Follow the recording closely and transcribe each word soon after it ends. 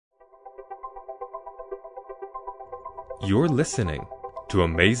You're listening to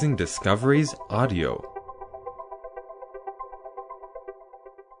Amazing Discoveries Audio.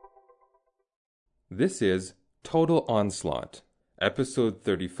 This is Total Onslaught, Episode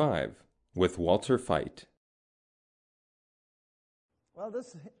 35, with Walter Fite. Well,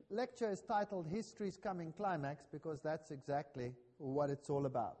 this lecture is titled History's Coming Climax because that's exactly what it's all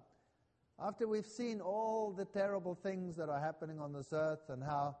about. After we've seen all the terrible things that are happening on this earth and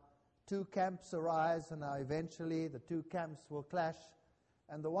how two camps arise and how eventually the two camps will clash,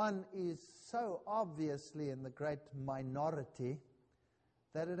 and the one is so obviously in the great minority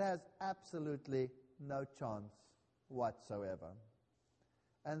that it has absolutely no chance whatsoever.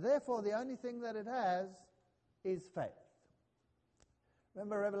 And therefore the only thing that it has is faith.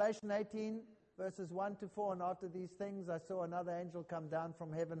 Remember Revelation 18 verses 1 to 4, and after these things I saw another angel come down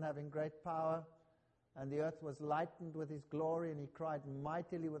from heaven having great power, and the earth was lightened with his glory, and he cried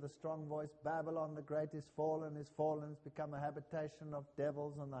mightily with a strong voice, Babylon the great is fallen, is become a habitation of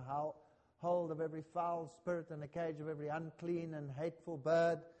devils, and the hold of every foul spirit, and a cage of every unclean and hateful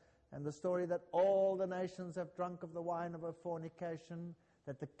bird. And the story that all the nations have drunk of the wine of her fornication,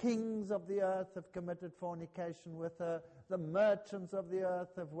 that the kings of the earth have committed fornication with her, the merchants of the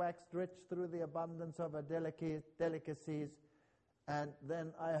earth have waxed rich through the abundance of her delicacies. And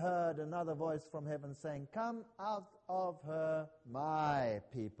then I heard another voice from heaven saying, Come out of her, my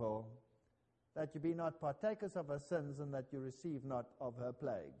people, that you be not partakers of her sins, and that you receive not of her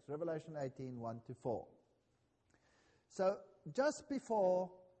plagues. Revelation 18, 1 to 4. So just before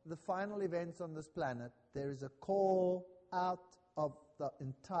the final events on this planet, there is a call out of the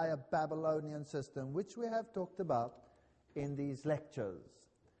entire Babylonian system, which we have talked about in these lectures.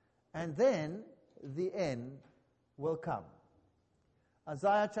 And then the end will come.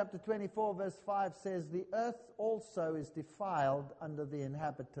 Isaiah chapter 24 verse 5 says, The earth also is defiled under the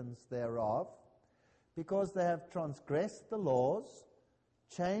inhabitants thereof, because they have transgressed the laws,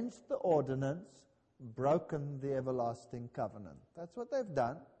 changed the ordinance, broken the everlasting covenant. That's what they've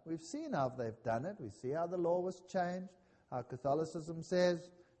done. We've seen how they've done it. We see how the law was changed, how Catholicism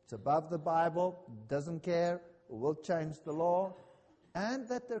says it's above the Bible, doesn't care, will change the law, and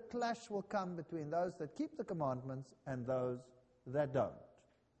that the clash will come between those that keep the commandments and those that don't.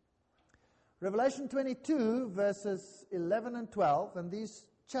 Revelation 22 verses 11 and 12, and these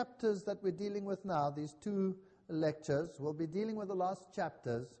chapters that we're dealing with now, these two lectures, will be dealing with the last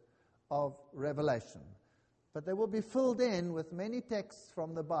chapters of Revelation. But they will be filled in with many texts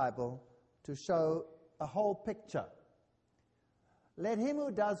from the Bible to show a whole picture. Let him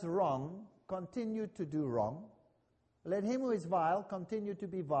who does wrong continue to do wrong. Let him who is vile continue to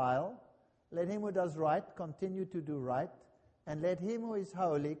be vile. Let him who does right continue to do right. And let him who is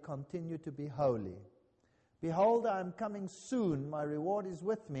holy continue to be holy. Behold, I am coming soon. My reward is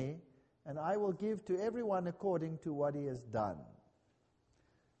with me, and I will give to everyone according to what he has done.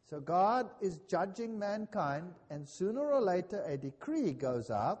 So God is judging mankind, and sooner or later a decree goes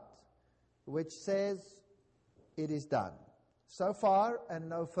out which says it is done. So far and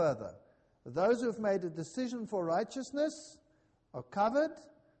no further. Those who have made a decision for righteousness are covered.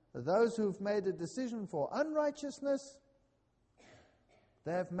 Those who have made a decision for unrighteousness,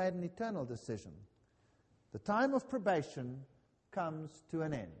 they have made an eternal decision. The time of probation comes to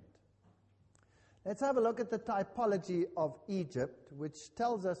an end. Let's have a look at the typology of Egypt, which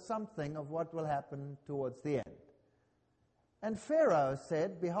tells us something of what will happen towards the end. And Pharaoh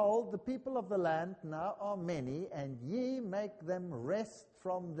said, Behold, the people of the land now are many, and ye make them rest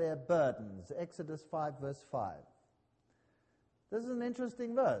from their burdens. Exodus 5 verse 5. This is an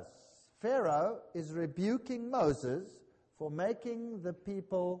interesting verse. Pharaoh is rebuking Moses for making the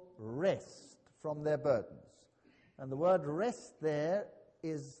people rest from their burdens. And the word rest there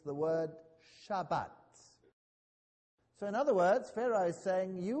is the word Shabbat. So in other words, Pharaoh is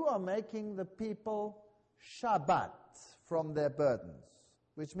saying, you are making the people Shabbat from their burdens,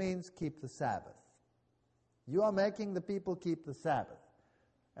 which means keep the Sabbath. You are making the people keep the Sabbath.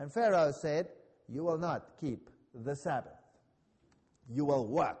 And Pharaoh said, you will not keep the Sabbath. You will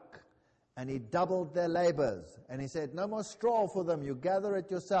work. And he doubled their labors. And he said, no more straw for them. You gather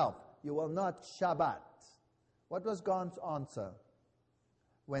it yourself. You will not Shabbat. What was God's answer?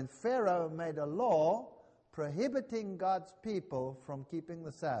 When Pharaoh made a law prohibiting God's people from keeping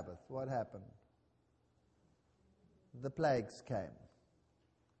the Sabbath, what happened? The plagues came.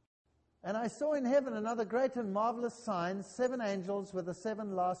 And I saw in heaven another great and marvelous sign, 7 angels with the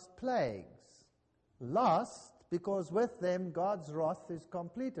 7 last plagues. Last, because with them God's wrath is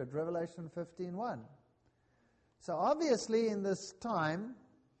completed. Revelation 15:1. So obviously in this time,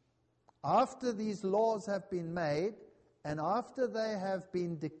 after these laws have been made, and after they have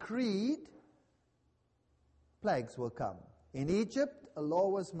been decreed, plagues will come. In Egypt, a law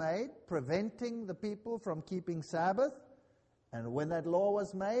was made preventing the people from keeping Sabbath, and when that law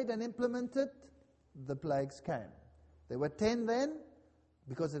was made and implemented, the plagues came. There were 10 then,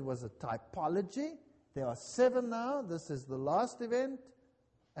 because it was a typology. There are 7 now. This is the last event,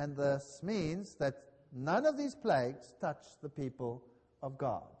 and this means that none of these plagues touch the people of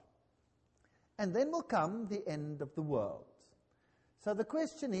God. And then will come the end of the world. So the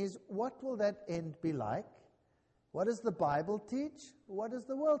question is, what will that end be like? What does the Bible teach? What does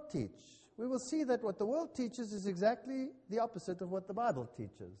the world teach? We will see that what the world teaches is exactly the opposite of what the Bible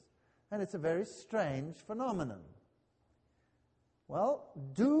teaches. And it's a very strange phenomenon. Well,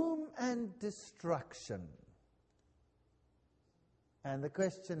 doom and destruction. And the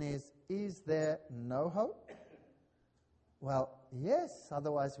question is there no hope? Well, yes,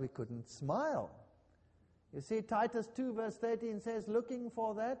 otherwise we couldn't smile. You see, Titus 2 verse 13 says, looking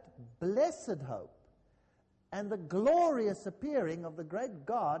for that blessed hope and the glorious appearing of the great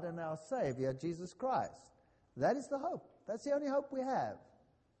God and our Savior, Jesus Christ. That is the hope. That's the only hope we have.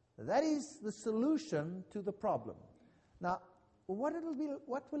 That is the solution to the problem. Now, what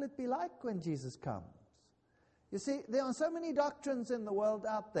will it be like when Jesus comes? You see, there are so many doctrines in the world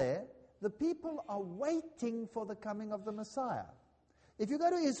out there. The people are waiting for the coming of the Messiah. If you go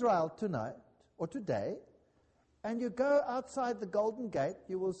to Israel tonight or today, and you go outside the Golden Gate,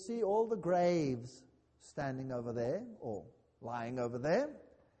 you will see all the graves standing over there or lying over there,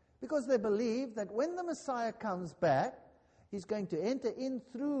 because they believe that when the Messiah comes back, he's going to enter in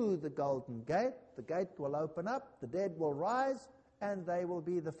through the Golden Gate. The gate will open up, the dead will rise, and they will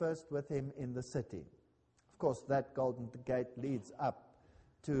be the first with him in the city. Of course, that Golden Gate leads up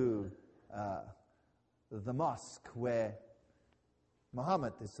to the mosque where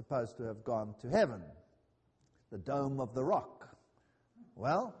Muhammad is supposed to have gone to heaven, the Dome of the Rock.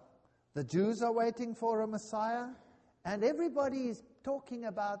 Well, the Jews are waiting for a Messiah, and everybody is talking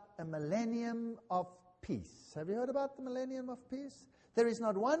about a millennium of peace. Have you heard about the millennium of peace? There is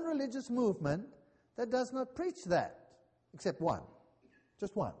not one religious movement that does not preach that, except one.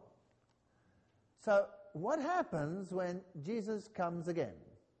 Just one. So, what happens when Jesus comes again?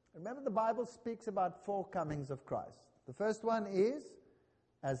 Remember, the Bible speaks about 4 comings of Christ. The first one is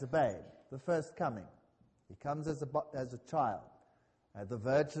as a babe, the first coming. He comes as a child. The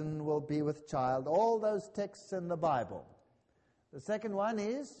virgin will be with child. All those texts in the Bible. The second one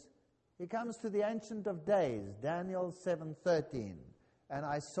is, he comes to the Ancient of Days, Daniel 7:13. And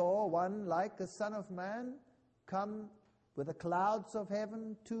I saw one like a son of man come with the clouds of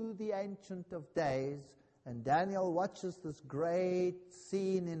heaven to the Ancient of Days. And Daniel watches this great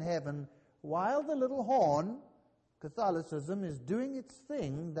scene in heaven while the little horn, Catholicism, is doing its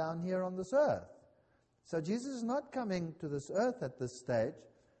thing down here on this earth. So Jesus is not coming to this earth at this stage.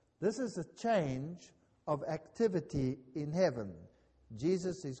 This is a change of activity in heaven.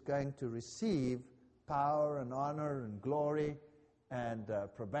 Jesus is going to receive power and honor and glory, and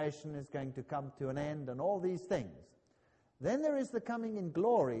probation is going to come to an end, and all these things. Then there is the coming in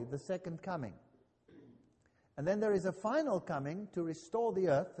glory, the second coming. And then there is a final coming to restore the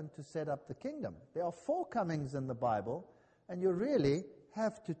earth and to set up the kingdom. There are 4 comings in the Bible, and you really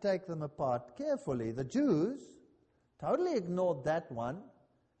have to take them apart carefully. The Jews totally ignored that one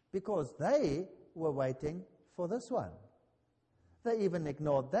because they were waiting for this one. They even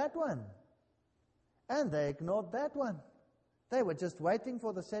ignored that one. And they ignored that one. They were just waiting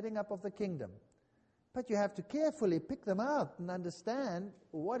for the setting up of the kingdom. But you have to carefully pick them out and understand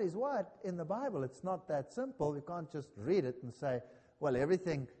what is what in the Bible. It's not that simple. You can't just read it and say, well,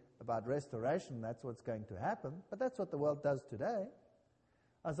 everything about restoration, that's what's going to happen. But that's what the world does today.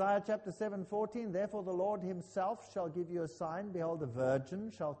 Isaiah chapter 7:14, therefore the Lord himself shall give you a sign. Behold, a virgin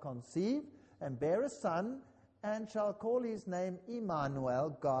shall conceive and bear a son, and shall call his name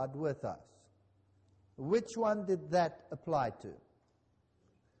Emmanuel, God with us. Which one did that apply to?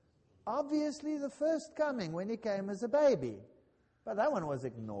 Obviously the first coming, when he came as a baby. But that one was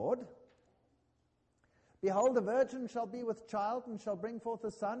ignored. Behold, a virgin shall be with child, and shall bring forth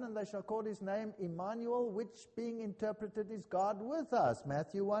a son, and they shall call his name Emmanuel, which being interpreted is God with us.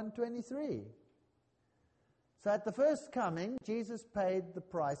 Matthew 1:23. So at the first coming, Jesus paid the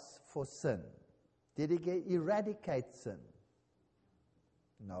price for sin. Did he eradicate sin?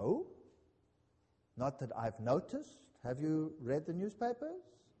 No. Not that I've noticed. Have you read the newspapers?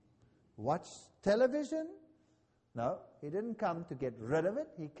 Watched television? No, he didn't come to get rid of it.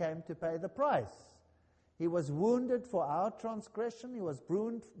 He came to pay the price. He was wounded for our transgression. He was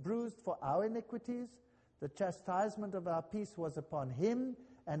bruised for our iniquities. The chastisement of our peace was upon him,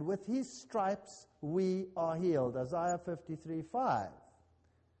 and with his stripes we are healed. Isaiah 53:5.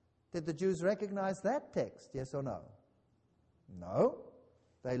 Did the Jews recognize that text? Yes or no? No.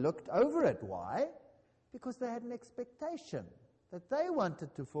 They looked over it. Why? Because they had an expectation that they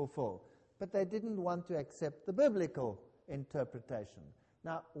wanted to fulfill, but they didn't want to accept the biblical interpretation.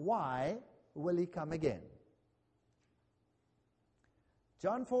 Now, why will he come again?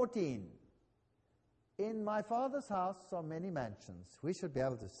 John 14. In my Father's house are many mansions. We should be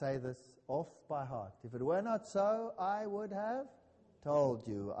able to say this off by heart. If it were not so, I would have told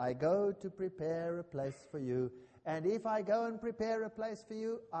you. I go to prepare a place for you. And if I go and prepare a place for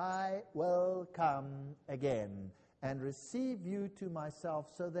you, I will come again and receive you to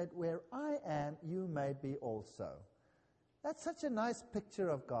myself, so that where I am, you may be also. That's such a nice picture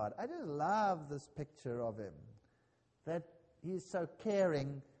of God. I just love this picture of him, that he's so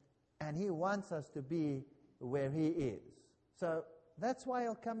caring and he wants us to be where he is. So that's why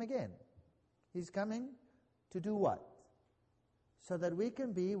he'll come again. He's coming to do what? So that we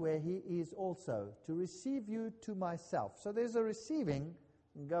can be where he is also, to receive you to myself. So there's a receiving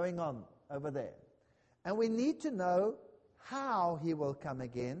going on over there. And we need to know how he will come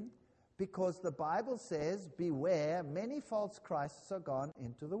again, because the Bible says, beware, many false Christs are gone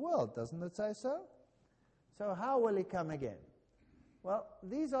into the world. Doesn't it say so? So how will he come again? Well,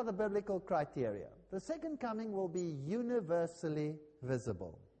 these are the biblical criteria. The second coming will be universally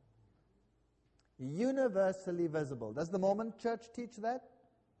visible. Universally visible. Does the Mormon church teach that?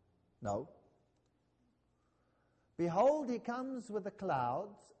 No. Behold, he comes with the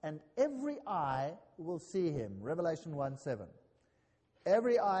clouds, and every eye will see him. Revelation 1:7.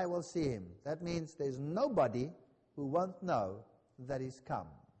 Every eye will see him. That means there's nobody who won't know that he's come.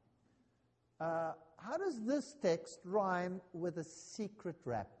 How does this text rhyme with a secret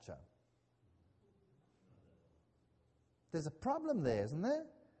rapture? There's a problem there, isn't there?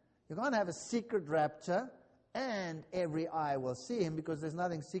 You can't have a secret rapture and every eye will see him, because there's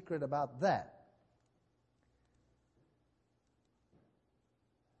nothing secret about that.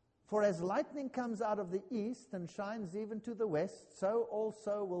 For as lightning comes out of the east and shines even to the west, so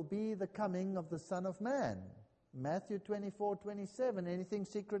also will be the coming of the Son of Man. Matthew 24:27. Anything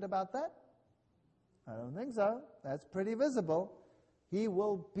secret about that? I don't think so. That's pretty visible. He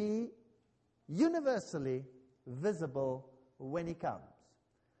will be universally visible when he comes.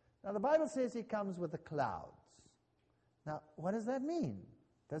 Now, the Bible says he comes with the clouds. Now, what does that mean?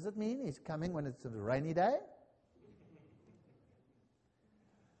 Does it mean he's coming when it's a rainy day?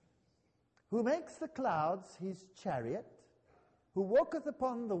 Who makes the clouds his chariot, who walketh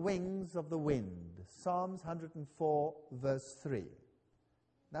upon the wings of the wind. Psalms 104, verse 3.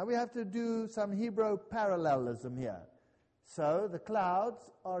 Now we have to do some Hebrew parallelism here. So the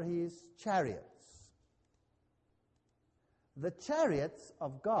clouds are his chariots. The chariots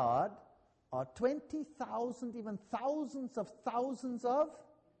of God are 20,000, even thousands of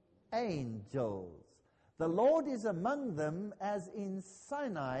angels. The Lord is among them as in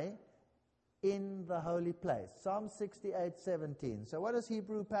Sinai in the holy place. Psalm 68:17. So what does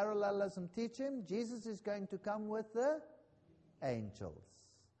Hebrew parallelism teach him? Jesus is going to come with the angels.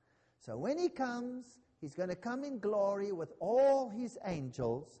 So when he comes, he's going to come in glory with all his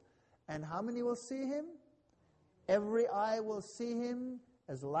angels. And how many will see him? Every eye will see him.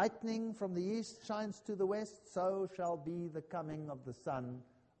 As lightning from the east shines to the west, so shall be the coming of the Son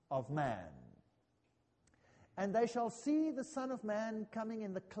of Man. And they shall see the Son of Man coming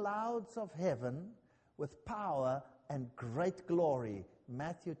in the clouds of heaven with power and great glory.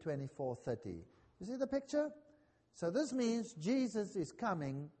 Matthew 24:30. You see the picture? So this means Jesus is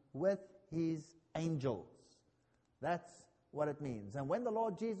coming with his angels. That's what it means. And when the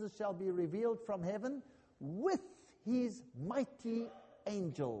Lord Jesus shall be revealed from heaven with his mighty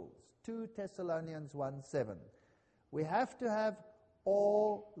angels. 2 Thessalonians 1:7. We have to have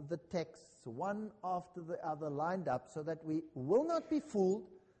all the texts, one after the other, lined up so that we will not be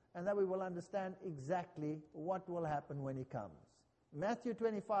fooled and that we will understand exactly what will happen when he comes. Matthew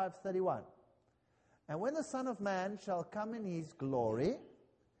 25:31. And when the Son of Man shall come in his glory,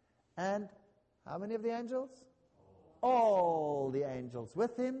 and how many of the angels? All the angels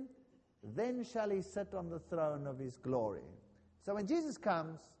with him, then shall he sit on the throne of his glory. So when Jesus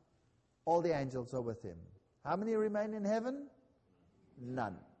comes, all the angels are with him. How many remain in heaven?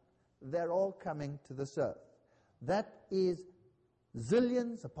 None. They're all coming to this earth. That is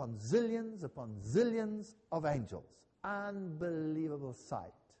zillions upon zillions upon zillions of angels. Unbelievable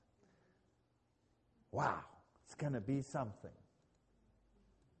sight. Wow, it's going to be something.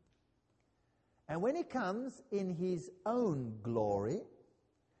 And when he comes in his own glory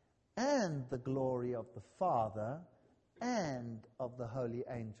and the glory of the Father and of the holy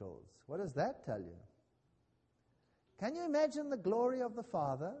angels. What does that tell you? Can you imagine the glory of the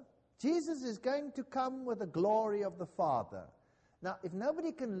Father Jesus is going to come with the glory of the Father. Now, if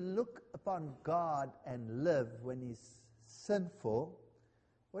nobody can look upon God and live when he's sinful,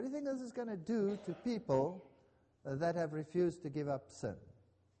 what do you think this is going to do to people that have refused to give up sin?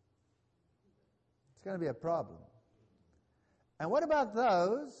 It's going to be a problem. And what about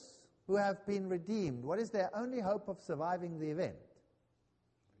those who have been redeemed? What is their only hope of surviving the event?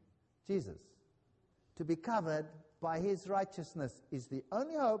 Jesus. To be covered by his righteousness is the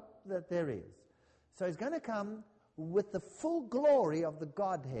only hope that there is. So he's going to come with the full glory of the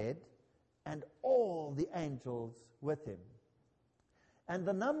Godhead and all the angels with him. And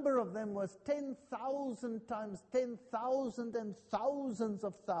the number of them was 10,000 times 10,000 and thousands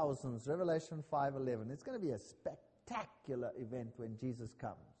of thousands. Revelation 5:11. It's going to be a spectacular event when Jesus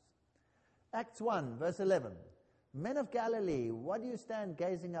comes. Acts 1, verse 11. Men of Galilee, what do you stand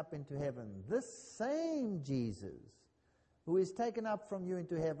gazing up into heaven? This same Jesus who is taken up from you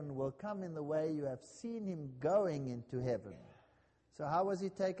into heaven will come in the way you have seen him going into heaven. So how was he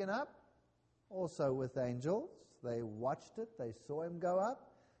taken up? Also with angels. They watched it, they saw him go up,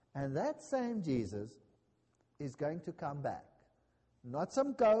 and that same Jesus is going to come back. Not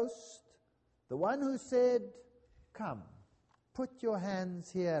some ghost, the one who said, come, put your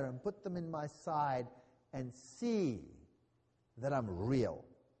hands here and put them in my side and see that I'm real.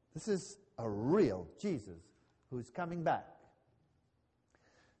 This is a real Jesus who's coming back.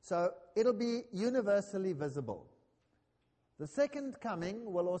 So it'll be universally visible. The second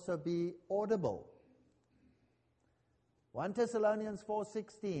coming will also be audible. 1 Thessalonians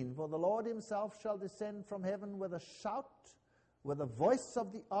 4:16, for the Lord himself shall descend from heaven with a shout, with the voice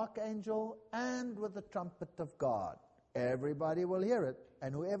of the archangel, and with the trumpet of God. Everybody will hear it,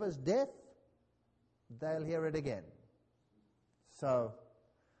 and whoever's deaf, they'll hear it again. So,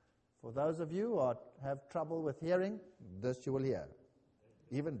 for those of you who have trouble with hearing, this you will hear.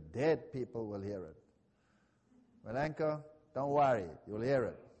 Even dead people will hear it. Melanco, don't worry, you'll hear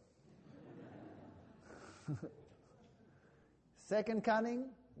it. Second coming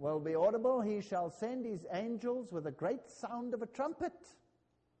will be audible. He shall send his angels with a great sound of a trumpet,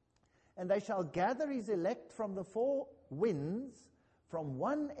 and they shall gather his elect from the four winds, from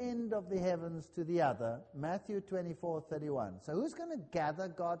one end of the heavens to the other. Matthew 24:31. So who's going to gather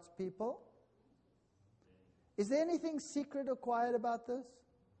God's people? Is there anything secret or quiet about this?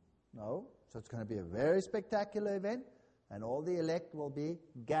 No. So it's going to be a very spectacular event, and all the elect will be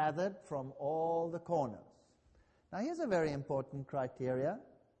gathered from all the corners. Now here's a very important criteria.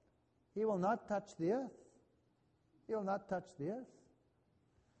 He will not touch the earth. He will not touch the earth.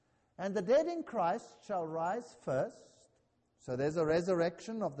 And the dead in Christ shall rise first. So there's a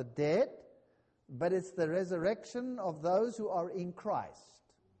resurrection of the dead, but it's the resurrection of those who are in Christ.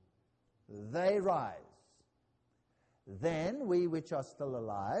 They rise. Then we which are still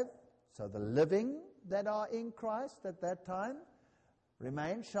alive, so the living that are in Christ at that time,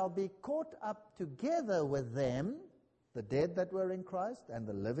 remain, shall be caught up together with them. The dead that were in Christ and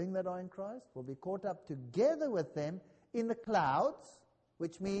the living that are in Christ will be caught up together with them in the clouds,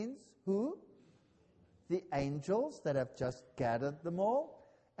 which means who? The angels that have just gathered them all.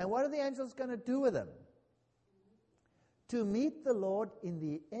 And what are the angels going to do with them? To meet the Lord in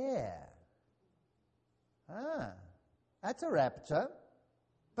the air. That's a rapture,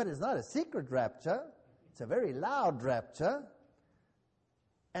 but it's not a secret rapture. It's a very loud rapture.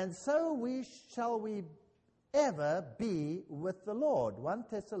 And so shall we ever be with the Lord. 1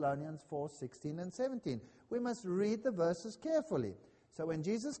 Thessalonians 4:16 and 17. We must read the verses carefully. So when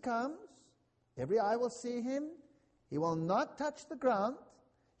Jesus comes, every eye will see him. He will not touch the ground.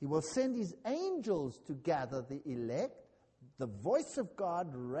 He will send his angels to gather the elect. The voice of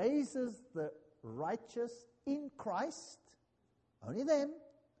God raises the righteous in Christ. Only them.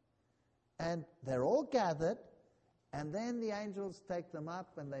 And they're all gathered. And then the angels take them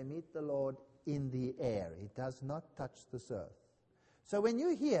up and they meet the Lord in the air. He does not touch this earth. So when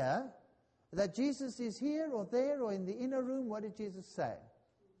you hear that Jesus is here or there or in the inner room, what did Jesus say?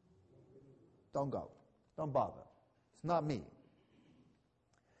 Don't go. Don't bother. It's not me.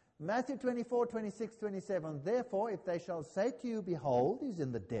 Matthew 24:26-27. Therefore, if they shall say to you, behold, he's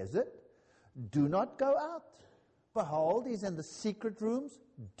in the desert, do not go out. Behold, he's in the secret rooms,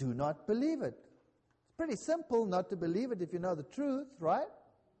 do not believe it. It's pretty simple not to believe it if you know the truth, right?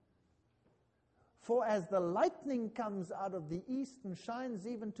 For as the lightning comes out of the east and shines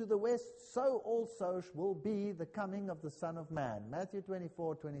even to the west, so also will be the coming of the Son of Man. Matthew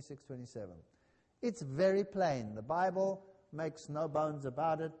 24:26-27. It's very plain. The Bible makes no bones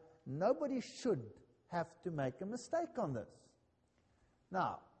about it. Nobody should have to make a mistake on this.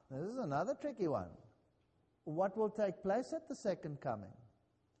 Now, this is another tricky one. What will take place at the second coming?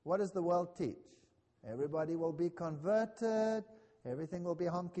 what does the world teach? Everybody will be converted, everything will be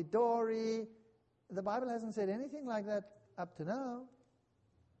honky-dory. The Bible hasn't said anything like that up to now.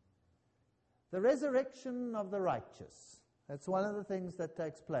 The resurrection of the righteous. That's one of the things that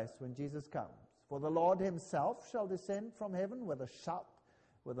takes place when Jesus comes. For the Lord himself shall descend from heaven with a shout,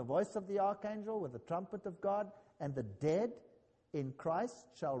 with the voice of the archangel, with the trumpet of God, and the dead in Christ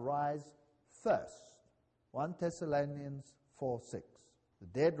shall rise first. 1 Thessalonians 4:6. The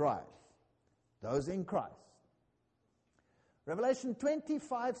dead rise. Those in Christ. Revelation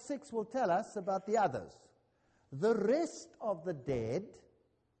 25:6 will tell us about the others. The rest of the dead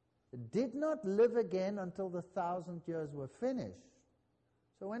did not live again until the 1,000 years were finished.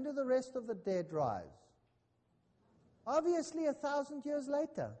 So when do the rest of the dead rise? Obviously 1,000 years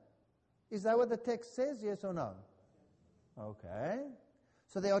later. Is that what the text says, yes or no? Okay.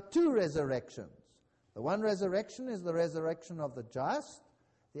 So there are two resurrections. The one resurrection is the resurrection of the just.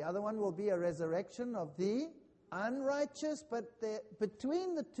 The other one will be a resurrection of the unrighteous. But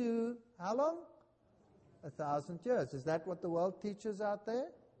between the two, how long? 1,000 years. Is that what the world teaches out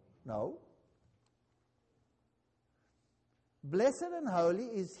there? No. Blessed and holy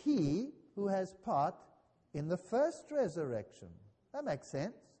is he who has part in the first resurrection. That makes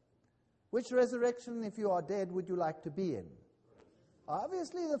sense. Which resurrection, if you are dead, would you like to be in?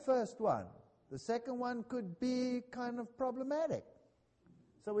 Obviously the first one. The second one could be kind of problematic.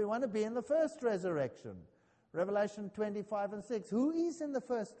 So we want to be in the first resurrection. Revelation 25:6. Who is in the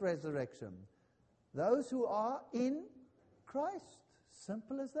first resurrection? Those who are in Christ.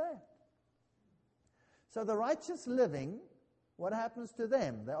 Simple as that. So the righteous living, what happens to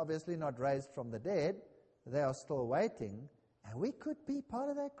them? They're obviously not raised from the dead. They are still waiting. And we could be part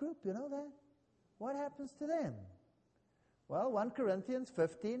of that group, you know that? What happens to them? Well, 1 Corinthians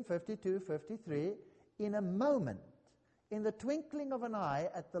 15:52-53, in a moment, in the twinkling of an eye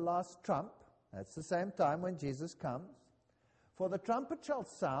at the last trump, that's the same time when Jesus comes, for the trumpet shall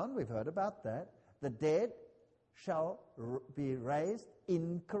sound, we've heard about that, the dead shall be raised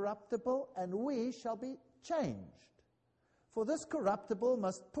incorruptible, and we shall be changed. For this corruptible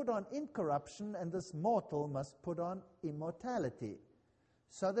must put on incorruption, and this mortal must put on immortality.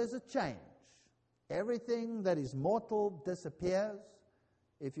 So there's a change. Everything that is mortal disappears.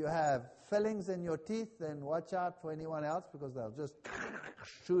 If you have fillings in your teeth, then watch out for anyone else, because they'll just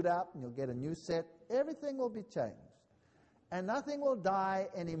shoot out and you'll get a new set. Everything will be changed. And nothing will die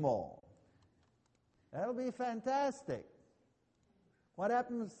anymore. That'll be fantastic. What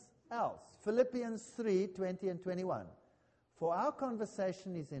happens else? Philippians 3:20 and 21. For our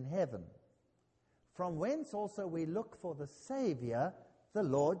conversation is in heaven, from whence also we look for the Savior, the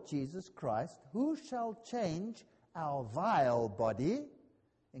Lord Jesus Christ, who shall change our vile body,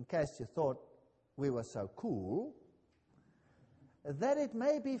 in case you thought we were so cool, that it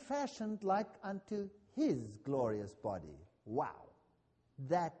may be fashioned like unto his glorious body. Wow,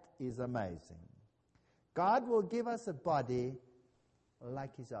 that is amazing. God will give us a body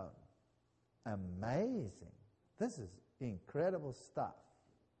like his own. Amazing. This is incredible stuff.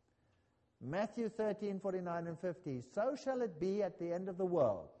 Matthew 13:49 and 50. So shall it be at the end of the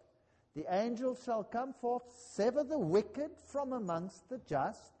world. The angels shall come forth, sever the wicked from amongst the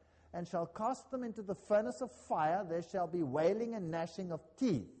just, and shall cast them into the furnace of fire. There shall be wailing and gnashing of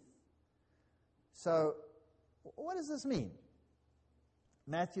teeth. So, what does this mean?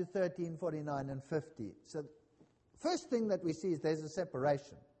 Matthew 13:49 and 50. So, first thing that we see is there's a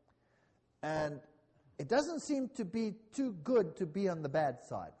separation. And it doesn't seem to be too good to be on the bad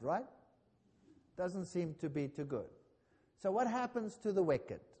side, right? Doesn't seem to be too good. So what happens to the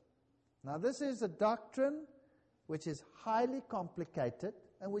wicked? Now this is a doctrine which is highly complicated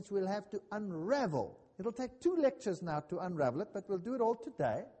and which we'll have to unravel. It'll take 2 lectures now to unravel it, but we'll do it all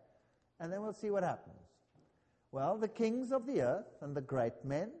today, and then we'll see what happens. Well, the kings of the earth and the great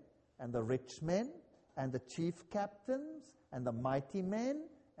men and the rich men and the chief captains and the mighty men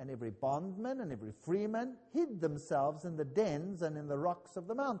and every bondman and every freeman hid themselves in the dens and in the rocks of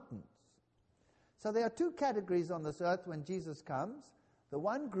the mountains. So there are 2 categories on this earth when Jesus comes. The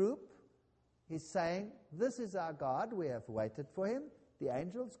one group is saying, this is our God, we have waited for him. The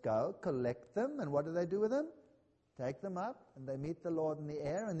angels go, collect them, and what do they do with them? Take them up, and they meet the Lord in the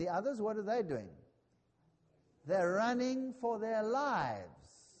air. And the others, what are they doing? They're running for their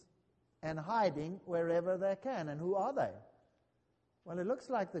lives and hiding wherever they can. And who are they? Well, it looks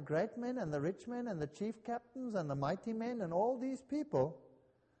like the great men and the rich men and the chief captains and the mighty men and all these people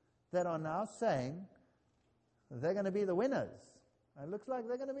that are now saying they're going to be the winners. It looks like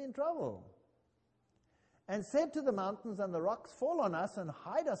they're going to be in trouble. And said to the mountains and the rocks, fall on us and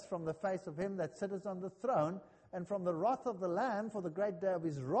hide us from the face of him that sitteth on the throne and from the wrath of the Lamb, for the great day of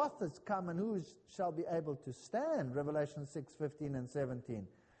his wrath has come, and who shall be able to stand? Revelation 6:15 and 17.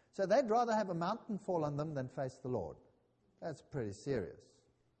 So they'd rather have a mountain fall on them than face the Lord. That's pretty serious.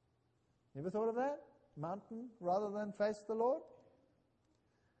 You ever thought of that? Mountain rather than face the Lord?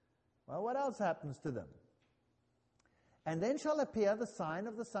 Well, what else happens to them? And then shall appear the sign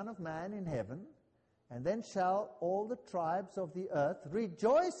of the Son of Man in heaven, and then shall all the tribes of the earth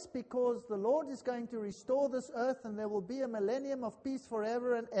rejoice, because the Lord is going to restore this earth, and there will be a millennium of peace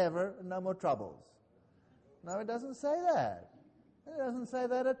forever and ever, and no more troubles. No, it doesn't say that. It doesn't say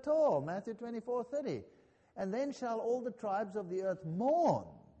that at all. Matthew 24:30. And then shall all the tribes of the earth mourn,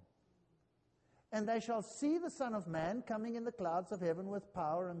 and they shall see the Son of Man coming in the clouds of heaven with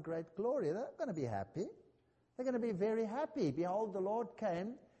power and great glory. They're not going to be happy. They're going to be very happy. Behold, the Lord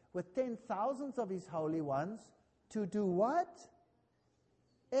came with 10,000s of his holy ones to do what?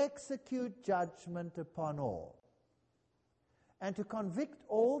 Execute judgment upon all, and to convict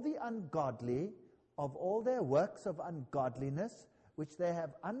all the ungodly of all their works of ungodliness, which they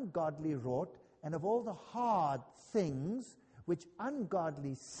have ungodly wrought, and of all the hard things which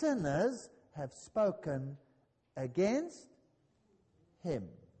ungodly sinners have spoken against him.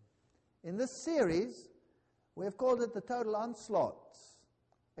 In this series, we have called it the total onslaughts.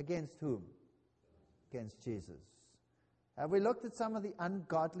 Against whom? Against Jesus. Have we looked at some of the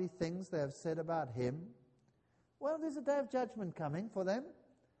ungodly things they have said about him? Well, there's a day of judgment coming for them,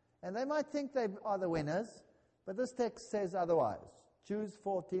 and they might think they are the winners, but this text says otherwise. Jude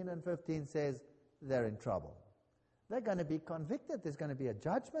 14 and 15 says they're in trouble. They're going to be convicted. There's going to be a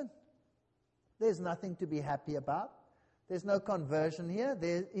judgment. There's nothing to be happy about. There's no conversion here.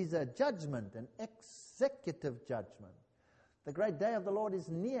 There is a judgment, an executive judgment. The great day of the Lord is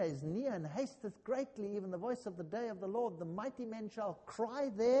near, and hasteth greatly, even the voice of the day of the Lord. The mighty men shall cry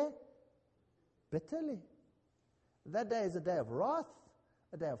there bitterly. That day is a day of wrath,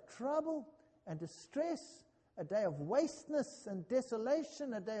 a day of trouble and distress, a day of wasteness and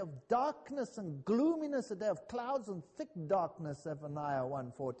desolation, a day of darkness and gloominess, a day of clouds and thick darkness, Zephaniah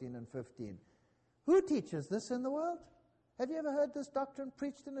 1:14 and 15. Who teaches this in the world? Have you ever heard this doctrine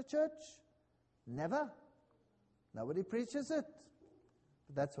preached in a church? Never. Nobody preaches it.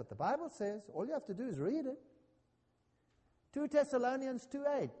 But that's what the Bible says. All you have to do is read it. 2 Thessalonians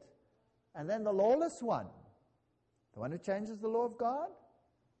 2:8. And then the lawless one, the one who changes the law of God,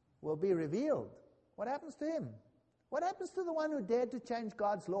 will be revealed. What happens to him? What happens to the one who dared to change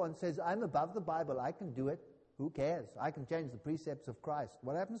God's law and says, I'm above the Bible, I can do it. Who cares? I can change the precepts of Christ.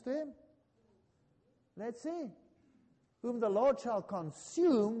 What happens to him? Let's see. Whom the Lord shall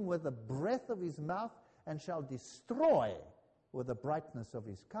consume with the breath of his mouth, and shall destroy with the brightness of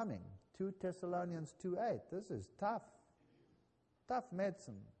his coming. 2 Thessalonians 2:8. This is tough. Tough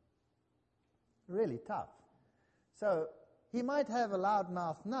medicine. Really tough. So, he might have a loud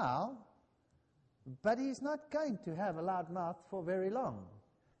mouth now, but he's not going to have a loud mouth for very long.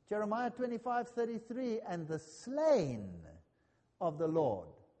 Jeremiah 25:33, and the slain of the Lord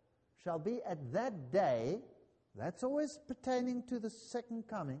shall be at that day. That's always pertaining to the second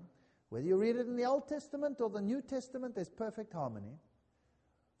coming. Whether you read it in the Old Testament or the New Testament, there's perfect harmony.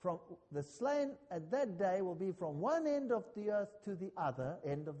 From the slain at that day will be from one end of the earth to the other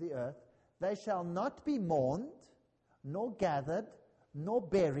end of the earth. They shall not be mourned, nor gathered, nor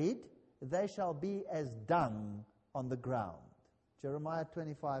buried. They shall be as dung on the ground. Jeremiah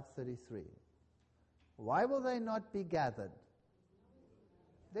 25:33. Why will they not be gathered?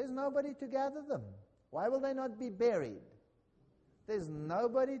 There's nobody to gather them. Why will they not be buried? There's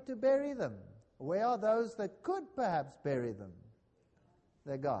nobody to bury them. Where are those that could perhaps bury them?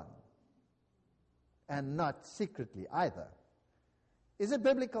 They're gone. And not secretly either. Is it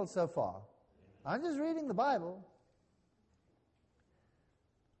biblical so far? I'm just reading the Bible.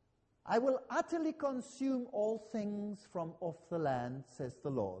 I will utterly consume all things from off the land, says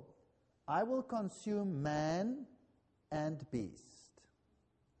the Lord. I will consume man and beast.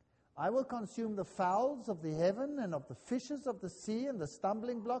 I will consume the fowls of the heaven and of the fishes of the sea and the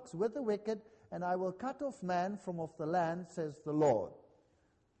stumbling blocks with the wicked, and I will cut off man from off the land, says the Lord.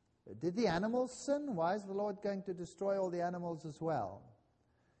 Did the animals sin? Why is the Lord going to destroy all the animals as well?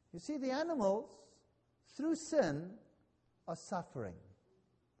 You see, the animals, through sin, are suffering.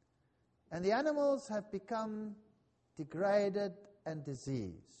 And the animals have become degraded and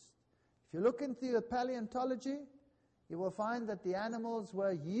diseased. If you look into the paleontology, you will find that the animals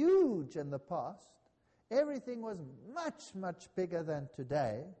were huge in the past. Everything was much, much bigger than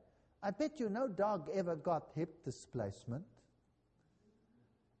today. I bet you no dog ever got hip displacement.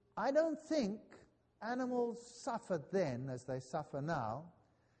 I don't think animals suffered then as they suffer now.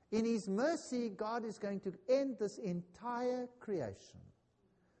 In His mercy, God is going to end this entire creation.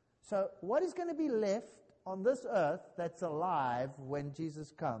 So what is going to be left on this earth that's alive when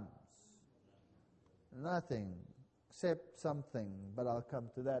Jesus comes? Nothing, except something, but I'll come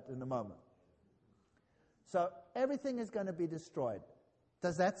to that in a moment. So everything is going to be destroyed.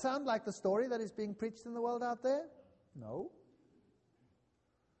 Does that sound like the story that is being preached in the world out there? No.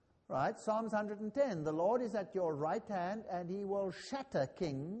 Right, Psalms 110, the Lord is at your right hand, and He will shatter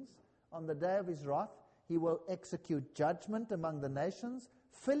kings on the day of His wrath. He will execute judgment among the nations,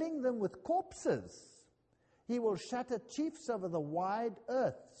 filling them with corpses. He will shatter chiefs over the wide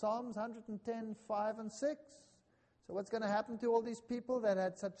earth. Psalms 110, 5 and 6. So what's going to happen to all these people that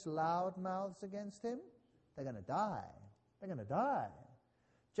had such loud mouths against Him? They're going to die. They're going to die.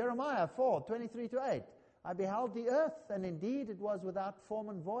 Jeremiah 4, 23 to 8. I beheld the earth, and indeed it was without form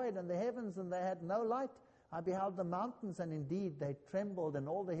and void, and the heavens, and they had no light. I beheld the mountains, and indeed they trembled, and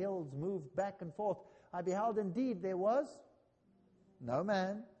all the hills moved back and forth. I beheld indeed there was no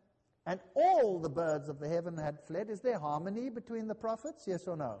man, and all the birds of the heaven had fled. Is there harmony between the prophets? Yes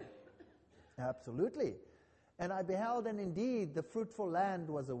or no? Absolutely. And I beheld, and indeed the fruitful land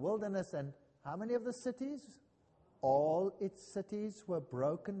was a wilderness, and how many of the cities? All its cities were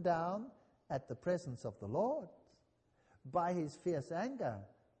broken down at the presence of the Lord by His fierce anger.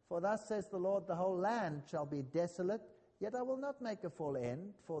 For thus says the Lord, the whole land shall be desolate, yet I will not make a full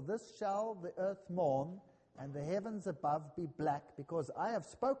end, for this shall the earth mourn, and the heavens above be black, because I have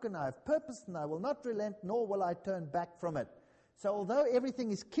spoken, I have purposed, and I will not relent, nor will I turn back from it. So although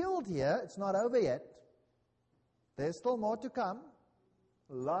everything is killed here, it's not over yet. There's still more to come.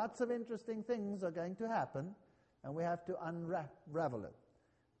 Lots of interesting things are going to happen, and we have to unravel it.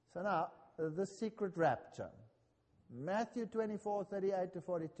 So now, the secret rapture. Matthew 24, 38 to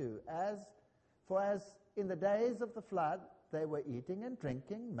 42. For as in the days of the flood, they were eating and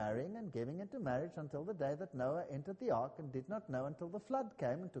drinking, marrying and giving into marriage until the day that Noah entered the ark, and did not know until the flood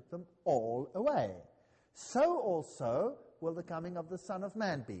came and took them all away. So also will the coming of the Son of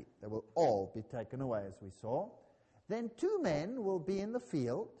Man be. They will all be taken away, as we saw. Then 2 men will be in the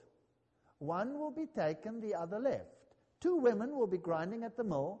field. One will be taken, the other left. 2 women will be grinding at the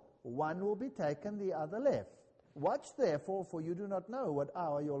mill. One will be taken, the other left. Watch therefore, for you do not know what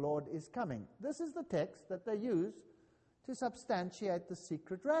hour your Lord is coming. This is the text that they use to substantiate the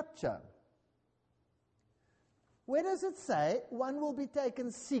secret rapture. Where does it say one will be taken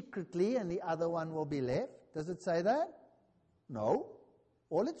secretly and the other one will be left? Does it say that? No.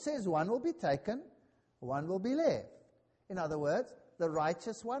 All it says, one will be taken, one will be left. In other words, the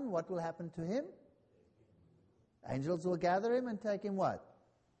righteous one, what will happen to him? Angels will gather him and take him what?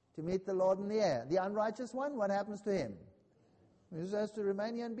 To meet the Lord in the air. The unrighteous one, what happens to him? He just has to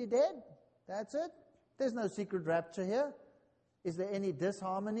remain here and be dead. That's it. There's no secret rapture here. Is there any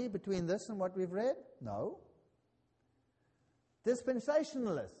disharmony between this and what we've read? No.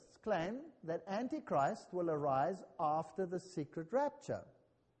 Dispensationalists claim that Antichrist will arise after the secret rapture.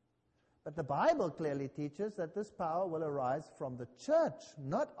 But the Bible clearly teaches that this power will arise from the church,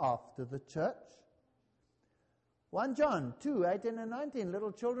 not after the church. 1 John 2, 18 and 19,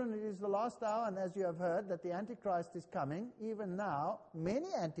 little children, it is the last hour, and as you have heard that the Antichrist is coming, even now many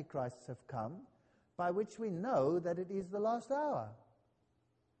Antichrists have come, by which we know that it is the last hour.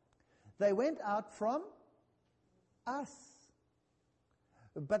 They went out from us,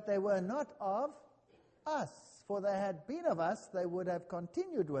 but they were not of us. For they had been of us, they would have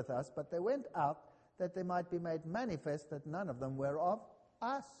continued with us, but they went out that they might be made manifest that none of them were of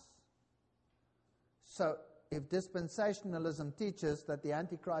us. So, if dispensationalism teaches that the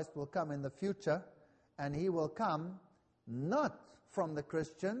Antichrist will come in the future, and he will come not from the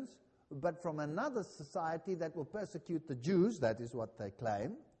Christians, but from another society that will persecute the Jews, that is what they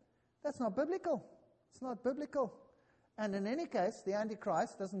claim, that's not biblical. It's not biblical. And in any case, the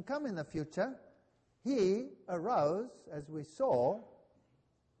Antichrist doesn't come in the future. He arose, as we saw,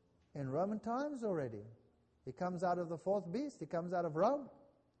 in Roman times already. He comes out of the fourth beast. He comes out of Rome.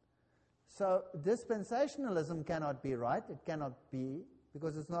 So dispensationalism cannot be right. It cannot be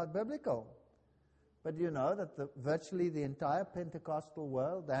because it's not biblical. But you know that virtually the entire Pentecostal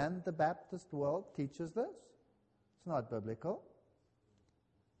world and the Baptist world teaches this. It's not biblical.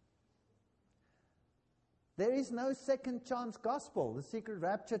 There is no second chance gospel. The secret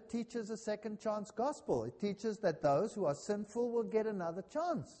rapture teaches a second chance gospel. It teaches that those who are sinful will get another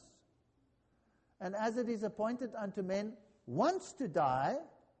chance. And as it is appointed unto men once to die,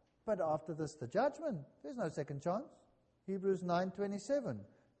 but after this the judgment. There's no second chance. Hebrews 9:27.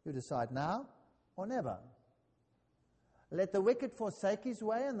 You decide now or never. Let the wicked forsake his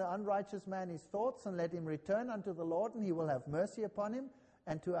way, and the unrighteous man his thoughts, and let him return unto the Lord, and he will have mercy upon him,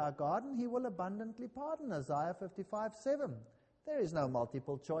 and to our garden he will abundantly pardon. Isaiah 55:7. There is no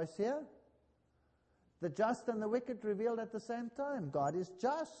multiple choice here. The just and the wicked revealed at the same time. God is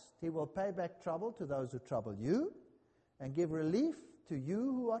just. He will pay back trouble to those who trouble you and give relief to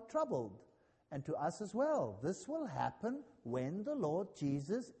you who are troubled, and to us as well. This will happen when the Lord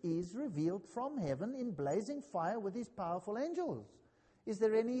Jesus is revealed from heaven in blazing fire with his powerful angels. Is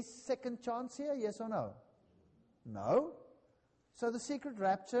there any second chance here? Yes or no? No. So the secret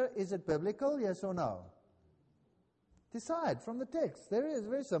rapture, is it biblical? Yes or no? Decide from the text. There it is,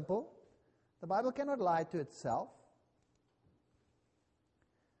 very simple. The Bible cannot lie to itself.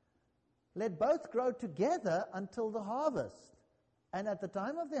 Let both grow together until the harvest. And at the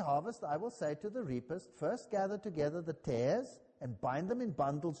time of the harvest, I will say to the reapers, first gather together the tares and bind them in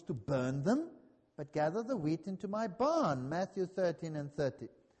bundles to burn them, but gather the wheat into my barn. Matthew 13 and 30,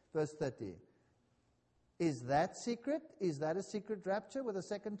 verse 30. Is that secret? Is that a secret rapture with a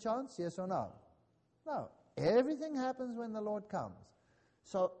second chance? Yes or no? No. Everything happens when the Lord comes.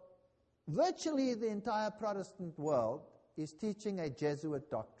 So virtually the entire Protestant world is teaching a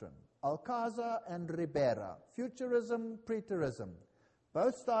Jesuit doctrine. Alcázar and Ribera, futurism, preterism,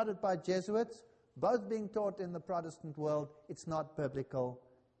 both started by Jesuits, both being taught in the Protestant world. It's not biblical,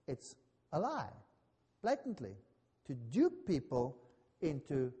 it's a lie, blatantly, to dupe people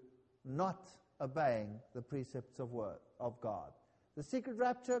into not obeying the precepts of God. The secret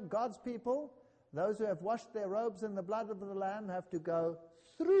rapture, God's people, those who have washed their robes in the blood of the Lamb, have to go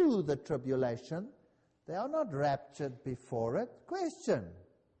through the tribulation. They are not raptured before it. Question: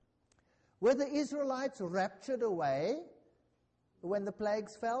 were the Israelites raptured away when the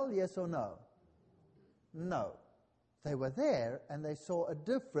plagues fell? Yes or no? No. They were there and they saw a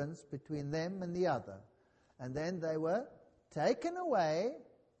difference between them and the other. And then they were taken away.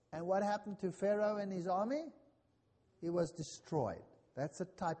 And what happened to Pharaoh and his army? He was destroyed. That's a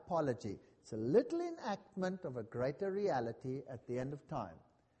typology. It's a little enactment of a greater reality at the end of time.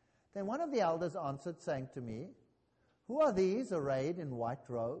 Then one of the elders answered, saying to me, who are these arrayed in white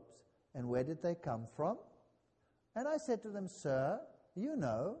robes? And where did they come from? And I said to them, sir, you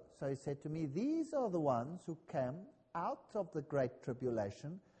know. So he said to me, these are the ones who came out of the great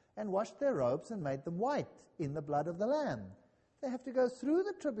tribulation and washed their robes and made them white in the blood of the Lamb. They have to go through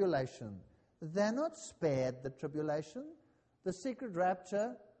the tribulation. They're not spared the tribulation. The secret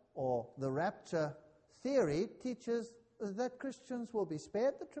rapture, or the rapture theory, teaches that Christians will be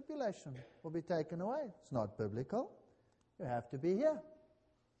spared the tribulation, will be taken away. It's not biblical. You have to be here.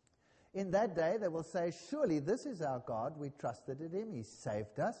 In that day, they will say, surely this is our God. We trusted in him. He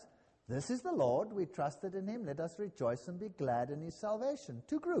saved us. This is the Lord. We trusted in him. Let us rejoice and be glad in his salvation.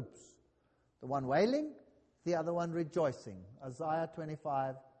 Two groups. The one wailing, the other one rejoicing. Isaiah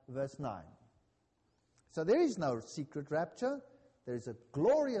 25, verse 9. So there is no secret rapture. There is a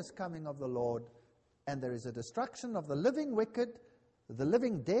glorious coming of the Lord, and there is a destruction of the living wicked. The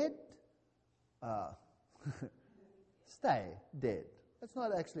living dead stay dead. That's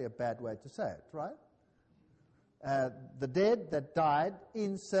not actually a bad way to say it, right? The dead that died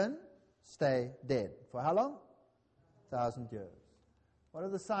in sin stay dead. For how long? 1,000 years. What are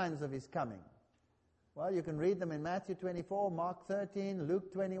the signs of his coming? Well, you can read them in Matthew 24, Mark 13,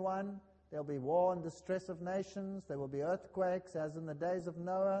 Luke 21. There'll be war and distress of nations. There will be earthquakes, as in the days of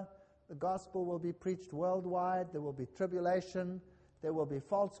Noah. The gospel will be preached worldwide. There will be tribulation. There will be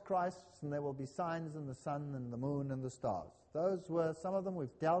false Christs, and there will be signs in the sun and the moon and the stars. Those were some of them.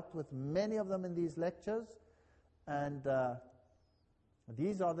 We've dealt with many of them in these lectures. And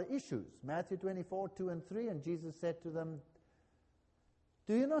these are the issues. Matthew 24, 2 and 3. And Jesus said to them,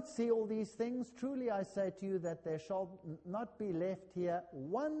 do you not see all these things? Truly I say to you that there shall not be left here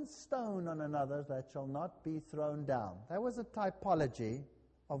one stone on another that shall not be thrown down. That was a typology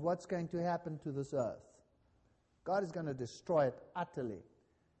of what's going to happen to this earth. God is going to destroy it utterly.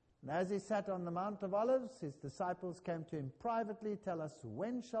 And as he sat on the Mount of Olives, his disciples came to him privately, tell us,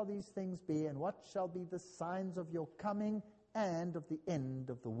 when shall these things be, and what shall be the signs of your coming and of the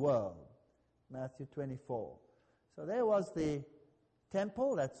end of the world? Matthew 24. So there was the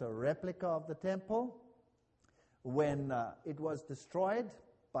temple. That's a replica of the temple. When it was destroyed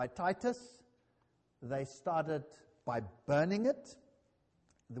by Titus, they started by burning it.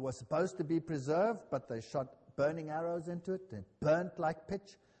 It was supposed to be preserved, but they shot burning arrows into it. It burnt like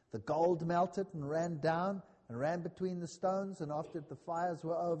pitch. The gold melted and ran down and ran between the stones. And after the fires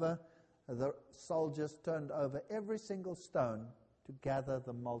were over, the soldiers turned over every single stone to gather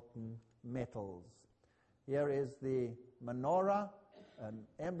the molten metals. Here is the menorah, an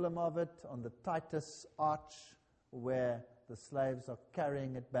emblem of it on the Titus arch, where the slaves are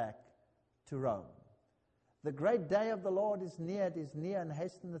carrying it back to Rome. The great day of the Lord is near, it is near and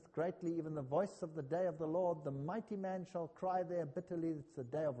hasteneth greatly, even the voice of the day of the Lord. The mighty man shall cry there bitterly. It's a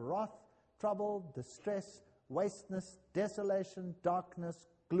day of wrath, trouble, distress, wasteness, desolation, darkness,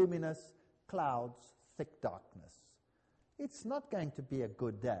 gloominess, clouds, thick darkness. It's not going to be a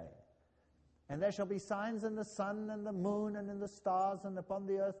good day. And there shall be signs in the sun and the moon and in the stars, and upon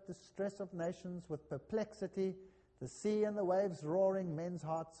the earth distress of nations with perplexity, the sea and the waves roaring, men's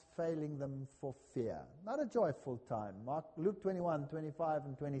hearts failing them for fear. Not a joyful time. Luke 21, 25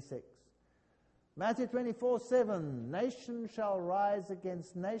 and 26. Matthew 24:7, nation shall rise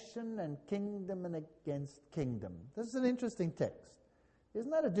against nation and kingdom and against kingdom. This is an interesting text.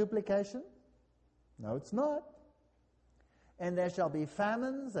 Isn't that a duplication? No, it's not. And there shall be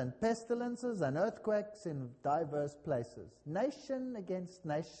famines and pestilences and earthquakes in diverse places. Nation against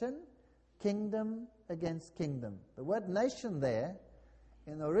nation, kingdom against kingdom. The word nation there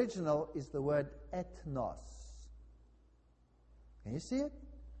in the original is the word ethnos. Can you see it?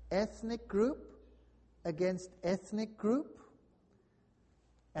 Ethnic group against ethnic group.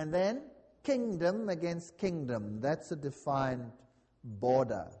 And then kingdom against kingdom. That's a defined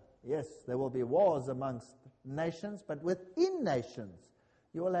border. Yes, there will be wars amongst nations, but within nations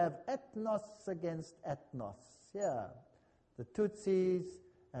you will have ethnos against ethnos. Yeah, the Tutsis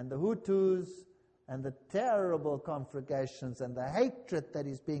and the Hutus and the terrible conflagrations and the hatred that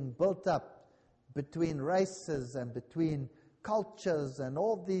is being built up between races and between cultures and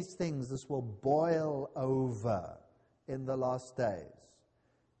all these things. This will boil over in the last days.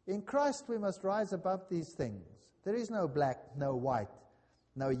 In Christ we must rise above these things. There is no black, no white,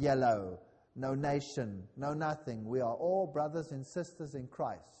 no yellow, no nation, no nothing. We are all brothers and sisters in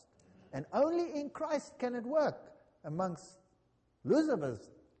Christ. And only in Christ can it work. Amongst Lucifer's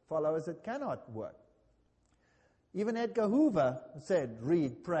followers, it cannot work. Even Edgar Hoover said,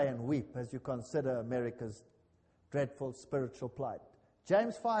 read, pray, and weep as you consider America's dreadful spiritual plight.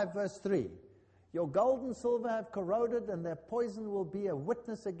 James 5, verse 3, your gold and silver have corroded, and their poison will be a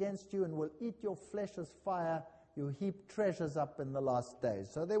witness against you and will eat your flesh as fire. You heap treasures up in the last days.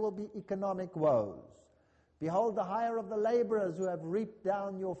 So there will be economic woes. Behold, the hire of the laborers who have reaped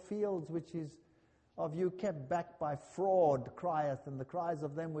down your fields, which is of you kept back by fraud, crieth, and the cries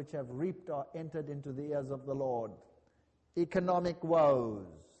of them which have reaped are entered into the ears of the Lord. Economic woes,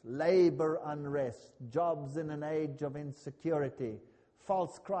 labor unrest, jobs in an age of insecurity,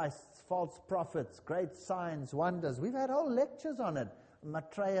 false Christs, false prophets, great signs, wonders. We've had whole lectures on it.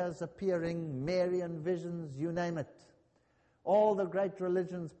 Maitreya's appearing, Marian visions, you name it. All the great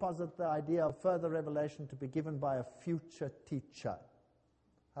religions posit the idea of further revelation to be given by a future teacher.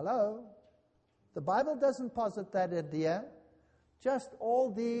 Hello? The Bible doesn't posit that idea. Just all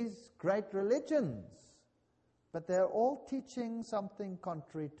these great religions. But they're all teaching something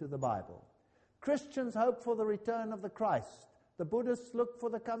contrary to the Bible. Christians hope for the return of the Christ. The Buddhists look for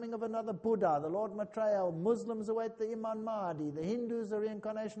the coming of another Buddha, the Lord Maitreya. Muslims await the Imam Mahdi. The Hindus, the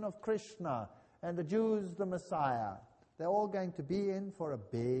reincarnation of Krishna. And the Jews, the Messiah. They're all going to be in for a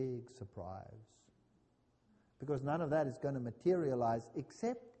big surprise. Because none of that is going to materialize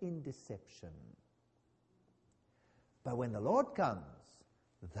except in deception. But when the Lord comes,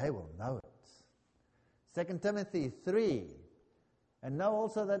 they will know it. 2 Timothy 3, and know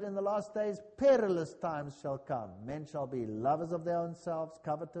also that in the last days perilous times shall come. Men shall be lovers of their own selves,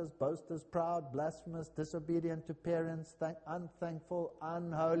 covetous, boasters, proud, blasphemous, disobedient to parents, unthankful,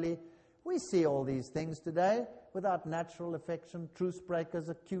 unholy. We see all these things today without natural affection, truce breakers,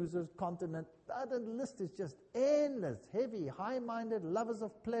 accusers, continent. The list is just endless, heavy, high-minded, lovers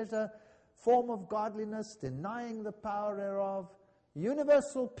of pleasure, form of godliness, denying the power thereof.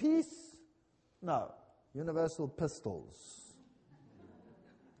 Universal peace? No. Universal pistols.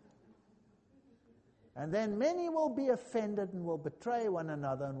 And then many will be offended and will betray one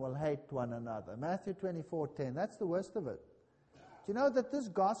another and will hate one another. Matthew 24:10, that's the worst of it. Do you know that this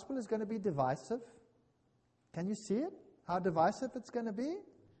gospel is going to be divisive? Can you see it? How divisive it's going to be?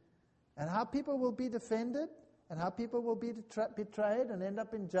 And how people will be defended? And how people will be betrayed and end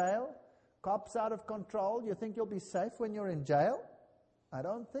up in jail? Cops out of control. You think you'll be safe when you're in jail? I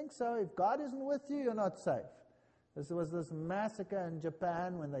don't think so. If God isn't with you, you're not safe. There was this massacre in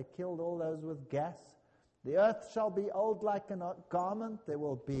Japan when they killed all those with gas. The earth shall be old like a garment. There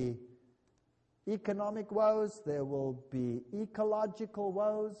will be economic woes. There will be ecological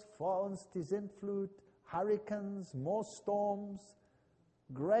woes. Vorunstisinflut, hurricanes, more storms,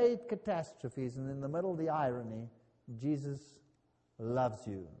 great catastrophes. And in the middle, the irony, Jesus loves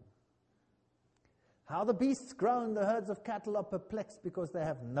you. How the beasts groan, the herds of cattle are perplexed because they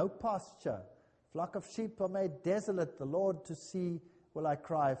have no pasture. Flock of sheep are made desolate, the Lord to see will I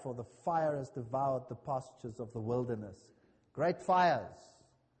cry, for the fire has devoured the pastures of the wilderness. Great fires,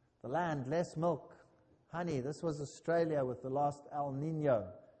 the land, less milk, honey. This was Australia with the last El Nino.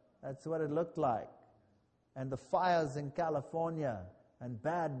 That's what it looked like. And the fires in California, and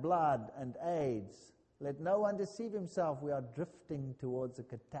bad blood and AIDS. Let no one deceive himself. We are drifting towards a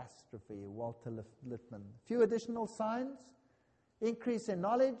catastrophe. Walter Lippmann. A few additional signs. Increase in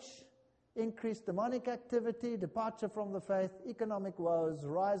knowledge, increased demonic activity, departure from the faith, economic woes,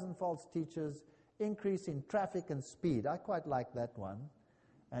 rise in false teachers, increase in traffic and speed. I quite like that one.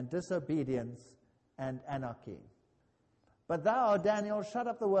 And disobedience and anarchy. But thou, Daniel, shut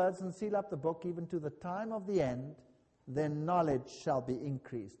up the words and seal up the book even to the time of the end. Then knowledge shall be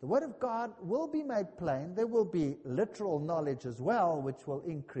increased. The word of God will be made plain. There will be literal knowledge as well, which will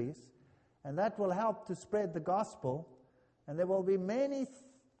increase. And that will help to spread the gospel. And there will be many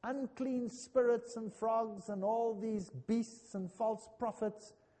unclean spirits and frogs and all these beasts and false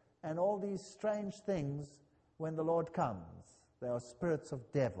prophets and all these strange things when the Lord comes. They are spirits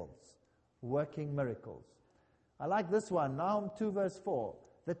of devils working miracles. I like this one, Nahum 2 verse 4.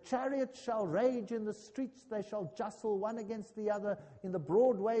 The chariots shall rage in the streets, they shall jostle one against the other. In the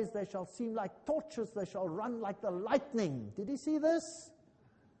broad ways they shall seem like torches, they shall run like the lightning. Did he see this?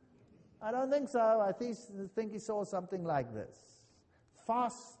 I don't think so. I think he saw something like this.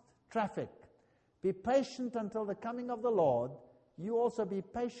 Fast traffic. Be patient until the coming of the Lord. You also be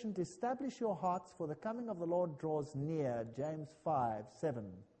patient, establish your hearts, for the coming of the Lord draws near. James 5:7.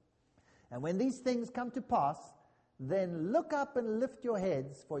 And when these things come to pass, then look up and lift your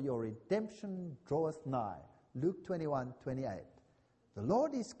heads, for your redemption draweth nigh. Luke 21:28. The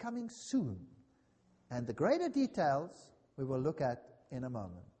Lord is coming soon, and the greater details we will look at in a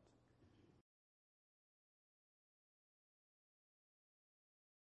moment.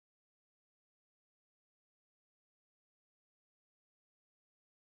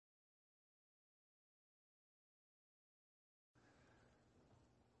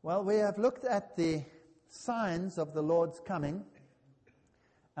 Well, we have looked at the signs of the Lord's coming,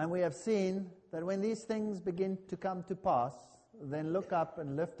 and we have seen that when these things begin to come to pass, then look up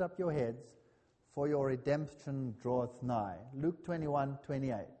and lift up your heads, for your redemption draweth nigh. Luke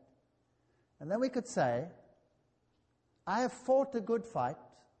 21:28. And then we could say, I have fought a good fight,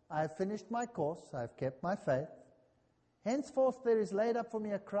 I have finished my course, I have kept my faith. Henceforth there is laid up for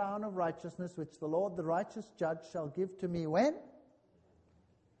me a crown of righteousness, which the Lord, the righteous judge, shall give to me when?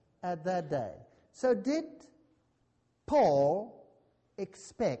 At that day. So did Paul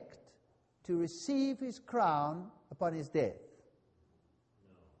expect to receive his crown upon his death?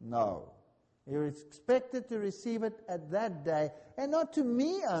 No. He expected to receive it at that day, and not to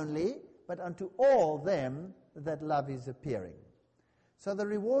me only, but unto all them that love his appearing. So the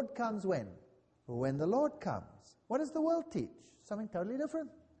reward comes when? When the Lord comes. What does the world teach? Something totally different.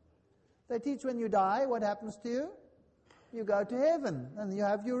 They teach when you die, what happens to you? You go to heaven, and you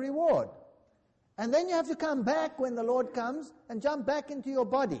have your reward. And then you have to come back when the Lord comes and jump back into your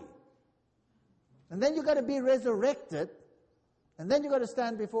body. And then you've got to be resurrected, and then you've got to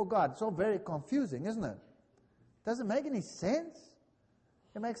stand before God. It's all very confusing, isn't it? Doesn't make any sense.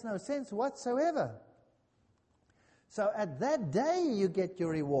 It makes no sense whatsoever. So at that day you get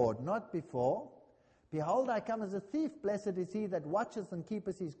your reward, not before. Behold, I come as a thief. Blessed is he that watcheth and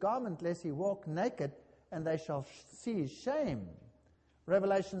keepeth his garment, lest he walk naked, and they shall see his shame.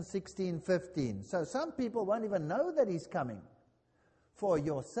 Revelation 16:15. So some people won't even know that he's coming. For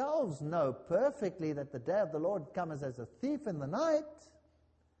yourselves know perfectly that the day of the Lord cometh as a thief in the night.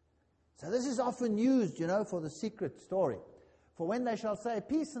 So this is often used, for the secret story. For when they shall say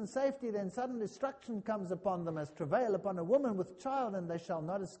peace and safety, then sudden destruction comes upon them as travail upon a woman with child, and they shall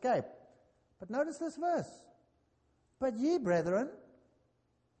not escape. But notice this verse. But ye, brethren,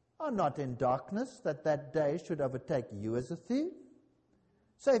 are not in darkness, that that day should overtake you as a thief.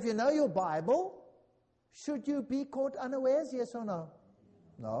 So if you know your Bible, should you be caught unawares, yes or no?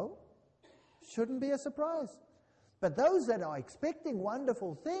 No. Shouldn't be a surprise. But those that are expecting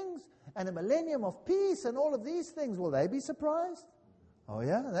wonderful things and a millennium of peace and all of these things, will they be surprised? Oh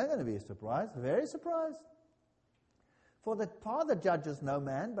yeah, they're going to be surprised, very surprised. For the Father judges no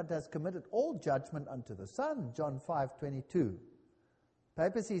man, but has committed all judgment unto the Son, John 5:22.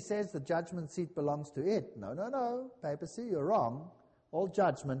 Papacy says the judgment seat belongs to it. No. Papacy, you're wrong. All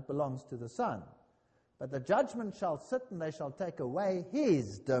judgment belongs to the Son. But the judgment shall sit, and they shall take away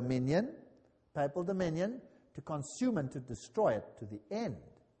his dominion, papal dominion, to consume and to destroy it to the end.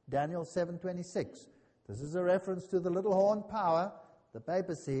 Daniel 7:26. This is a reference to the little horn power, the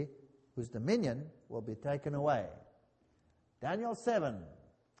papacy, whose dominion will be taken away. Daniel 7,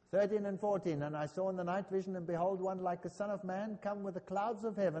 13 and 14, and I saw in the night vision, and behold, one like a son of man come with the clouds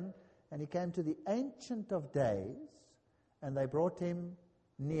of heaven, and he came to the Ancient of Days, and they brought him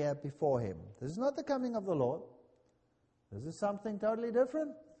near before him. This is not the coming of the Lord. This is something totally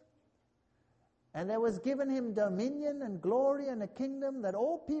different. And there was given him dominion and glory and a kingdom, that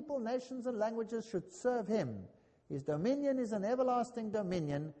all people, nations, and languages should serve him. His dominion is an everlasting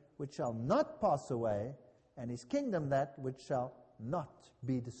dominion which shall not pass away, and his kingdom that which shall not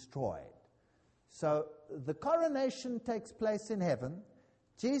be destroyed. So the coronation takes place in heaven.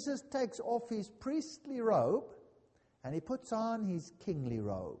 Jesus takes off his priestly robe, and he puts on his kingly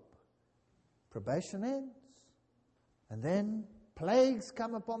robe. Probation ends, and then plagues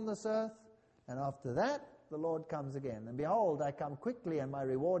come upon this earth, and after that, the Lord comes again. And behold, I come quickly, and my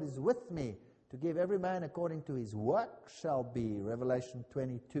reward is with me, to give every man according to his work shall be. Revelation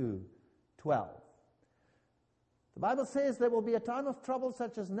 22:12. The Bible says there will be a time of trouble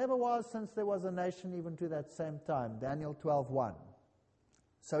such as never was since there was a nation, even to that same time. Daniel 12:1.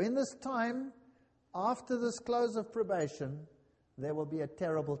 So in this time, after this close of probation, there will be a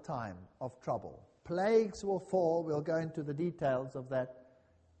terrible time of trouble. Plagues will fall. We'll go into the details of that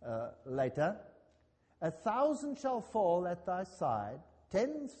later. 1,000 shall fall at thy side,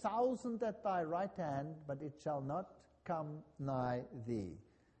 10,000 at thy right hand, but it shall not come nigh thee.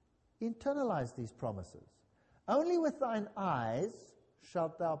 Internalize these promises. Only with thine eyes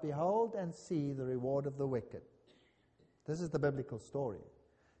shalt thou behold and see the reward of the wicked. This is the biblical story.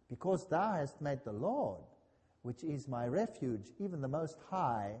 Because thou hast made the Lord, which is my refuge, even the Most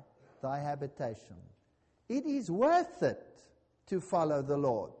High, thy habitation. It is worth it to follow the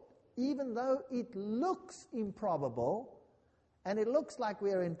Lord, even though it looks improbable, and it looks like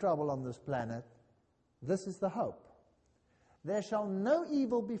we are in trouble on this planet. This is the hope. There shall no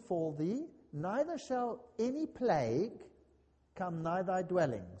evil befall thee, neither shall any plague come nigh thy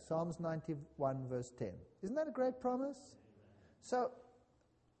dwelling. Psalms 91 verse 10. Isn't that a great promise? So,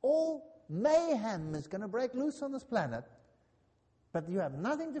 all mayhem is going to break loose on this planet, but you have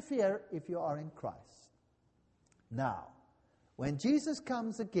nothing to fear if you are in Christ. Now, when Jesus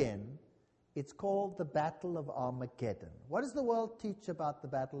comes again, it's called the Battle of Armageddon. What does the world teach about the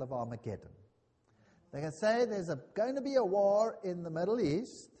Battle of Armageddon? They can say there's going to be a war in the Middle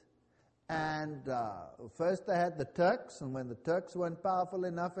East, and first they had the Turks, and when the Turks weren't powerful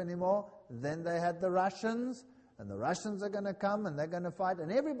enough anymore, then they had the Russians, and the Russians are going to come, and they're going to fight,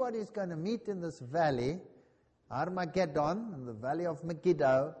 and everybody's going to meet in this valley, Armageddon, in the valley of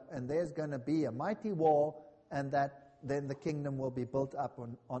Megiddo, and there's going to be a mighty war, and then the kingdom will be built up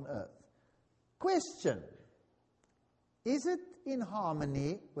on earth. Question: is it in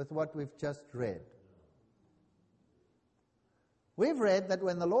harmony with what we've just read? We've read that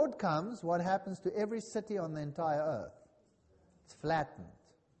when the Lord comes, what happens to every city on the entire earth? It's flattened.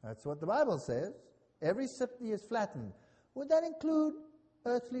 That's what the Bible says. Every city is flattened. Would that include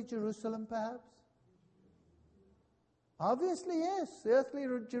earthly Jerusalem, perhaps? Obviously, yes. The earthly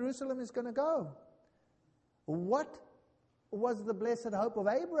Jerusalem is going to go. What was the blessed hope of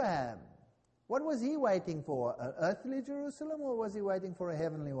Abraham? What was he waiting for? An earthly Jerusalem, or was he waiting for a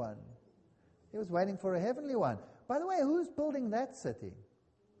heavenly one? He was waiting for a heavenly one. By the way, who's building that city?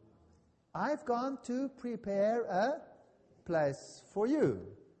 I've gone to prepare a place for you.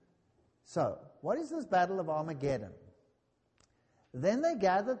 So, what is this battle of Armageddon? Then they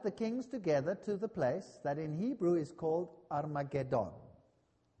gathered the kings together to the place that in Hebrew is called Armageddon.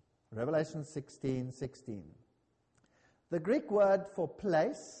 Revelation 16:16. The Greek word for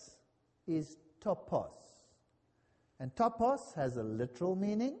place is topos. And topos has a literal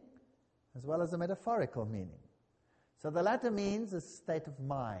meaning as well as a metaphorical meaning. So the latter means a state of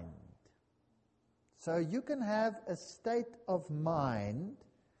mind. So you can have a state of mind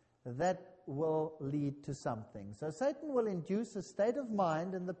that will lead to something. So Satan will induce a state of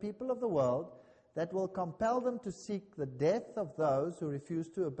mind in the people of the world that will compel them to seek the death of those who refuse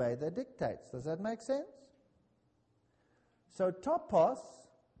to obey their dictates. Does that make sense? So topos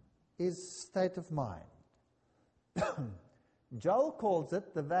is state of mind. Joel calls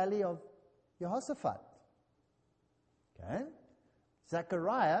it the valley of Jehoshaphat. Okay?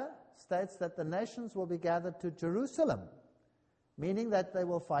 Zechariah states that the nations will be gathered to Jerusalem, meaning that they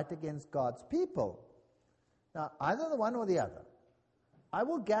will fight against God's people. Now, either the one or the other. I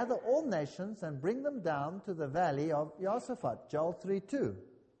will gather all nations and bring them down to the valley of Jehoshaphat, Joel 3:2.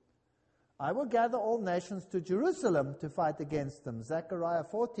 I will gather all nations to Jerusalem to fight against them, Zechariah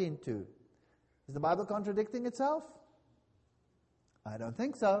 14:2. Is the Bible contradicting itself? I don't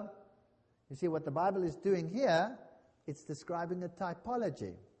think so. You see, what the Bible is doing here, it's describing a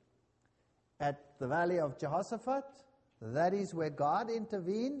typology. At the valley of Jehoshaphat, That is where God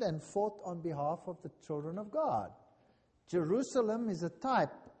intervened and fought on behalf of the children of God. Jerusalem is a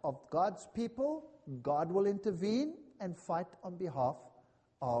type of God's people. God will intervene and fight on behalf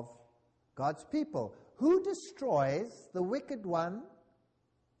of God's people. Who destroys the wicked one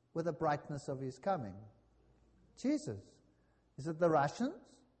with the brightness of his coming? Jesus. Is it the Russians?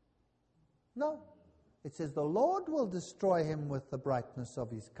 No. It says the Lord will destroy him with the brightness of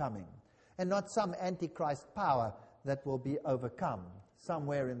his coming, and not some antichrist power that will be overcome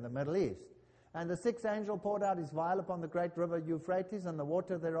somewhere in the Middle East. And the sixth angel poured out his vial upon the great river Euphrates, and the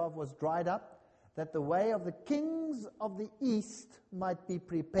water thereof was dried up, that the way of the kings of the east might be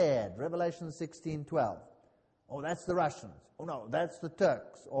prepared. Revelation 16:12. Oh, that's the Russians. Oh, no, that's the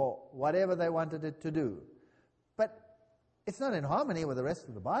Turks, or whatever they wanted it to do. But it's not in harmony with the rest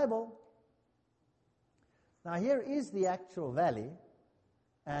of the Bible. Now, here is the actual valley,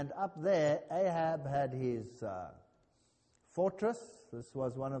 and up there, Ahab had his fortress. This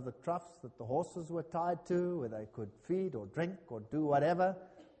was one of the troughs that the horses were tied to, where they could feed or drink or do whatever.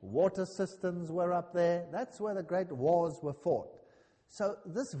 Water cisterns were up there. That's where the great wars were fought. So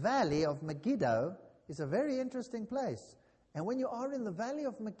this valley of Megiddo is a very interesting place. And when you are in the valley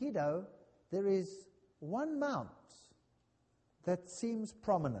of Megiddo, there is one mount that seems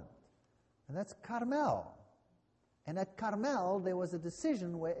prominent, and that's Carmel. And at Carmel, there was a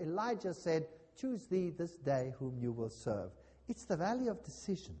decision where Elijah said, choose thee this day whom you will serve. It's the valley of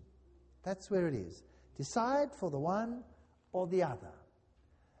decision. That's where it is. Decide for the one or the other.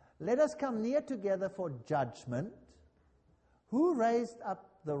 Let us come near together for judgment. Who raised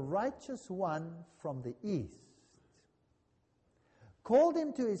up the righteous one from the east? Called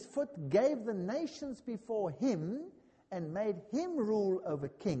him to his foot, gave the nations before him, and made him rule over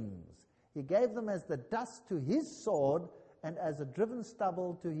kings. He gave them as the dust to his sword, and as a driven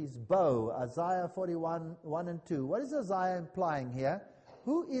stubble to his bow. Isaiah 41, 1 and 2. What is Isaiah implying here?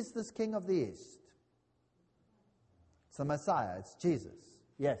 Who is this king of the east? It's the Messiah. It's Jesus.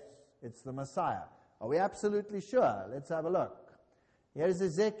 Yes, it's the Messiah. Are we absolutely sure? Let's have a look. Here is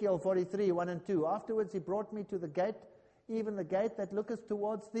Ezekiel 43, 1 and 2. Afterwards he brought me to the gate, even the gate that looketh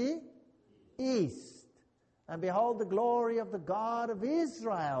towards the east. And behold, the glory of the God of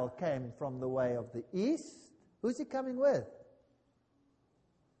Israel came from the way of the east. Who's he coming with?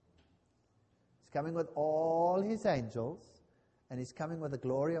 He's coming with all his angels, and he's coming with the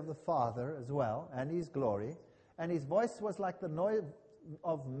glory of the Father as well, and his glory. And his voice was like the noise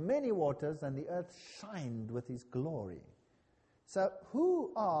of many waters, and the earth shined with his glory. So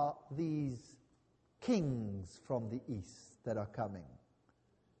who are these kings from the east that are coming?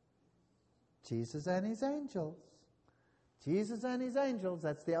 Jesus and his angels. Jesus and his angels.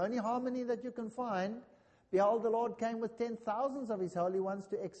 That's the only harmony that you can find. Behold, the Lord came with 10,000s of his holy ones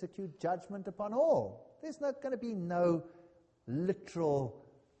to execute judgment upon all. There's not going to be no literal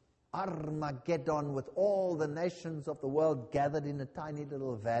Armageddon with all the nations of the world gathered in a tiny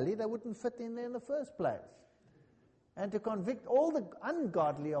little valley. They wouldn't fit in there in the first place. And to convict all the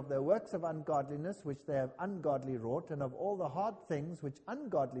ungodly of their works of ungodliness which they have ungodly wrought, and of all the hard things which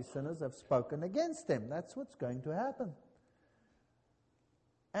ungodly sinners have spoken against them. That's what's going to happen.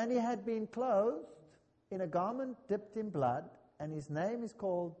 And he had been clothed in a garment dipped in blood, and his name is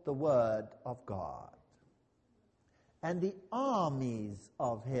called the Word of God. And the armies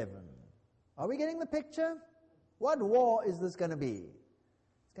of heaven. Are we getting the picture? What war is this going to be?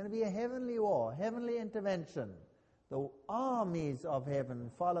 It's going to be a heavenly war, heavenly intervention. The armies of heaven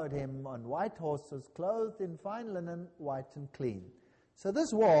followed him on white horses, clothed in fine linen, white and clean. So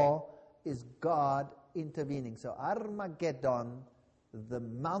this war is God intervening. So Armageddon, the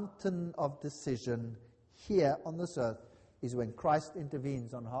mountain of decision here on this earth, is when Christ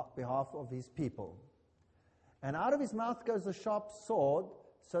intervenes on behalf of his people. And out of his mouth goes a sharp sword,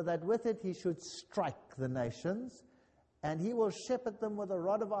 so that with it he should strike the nations, and he will shepherd them with a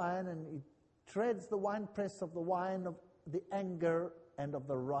rod of iron, and he treads the winepress of the wine of the anger and of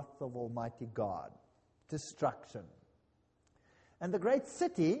the wrath of Almighty God. Destruction. And the great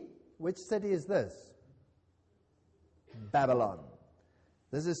city, which city is this? Babylon.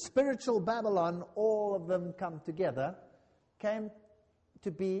 This is spiritual Babylon, all of them come together, came to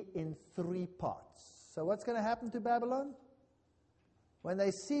be in 3 parts. So what's going to happen to Babylon? When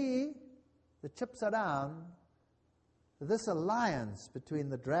they see the chips are down, this alliance between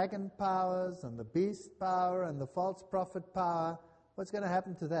the dragon powers and the beast power and the false prophet power, what's going to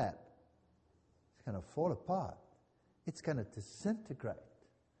happen to that? It's going to fall apart. It's going to disintegrate.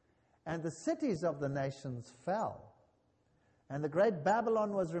 And the cities of the nations fell. And the great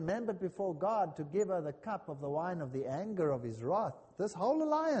Babylon was remembered before God to give her the cup of the wine of the anger of his wrath. This whole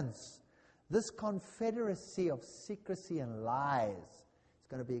alliance, This confederacy of secrecy and lies is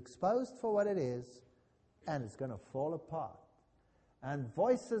going to be exposed for what it is, and it's going to fall apart. And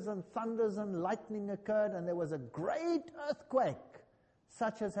voices and thunders and lightning occurred, and there was a great earthquake,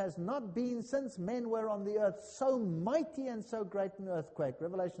 such as has not been since men were on the earth, so mighty and so great an earthquake.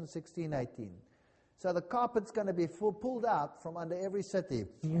 Revelation 16:18. So the carpet's going to be pulled out from under every city.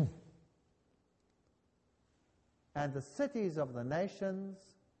 And the cities of the nations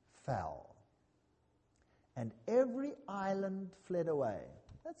fell. And every island fled away.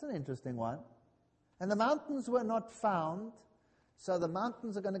 That's an interesting one. And the mountains were not found. So the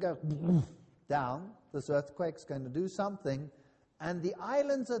mountains are going to go down. This earthquake's going to do something. And the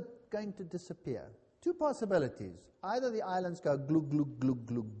islands are going to disappear. Two possibilities. Either the islands go glug, glug, glug,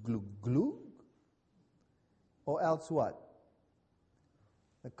 glug, glug, glug. Or else what?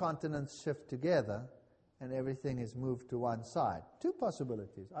 The continents shift together and everything is moved to one side. Two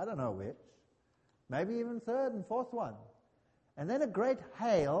possibilities. I don't know which. Maybe even third and fourth one. And then a great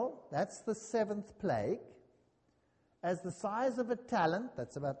hail, that's the seventh plague, as the size of a talent,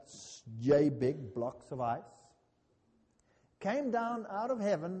 that's about yay big blocks of ice, came down out of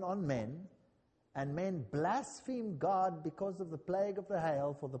heaven on men, and men blasphemed God because of the plague of the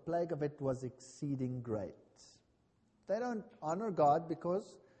hail, for the plague of it was exceeding great. They don't honor God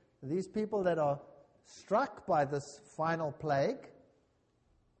because these people that are struck by this final plague,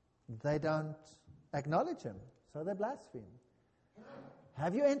 they don't acknowledge Him, so they blaspheme.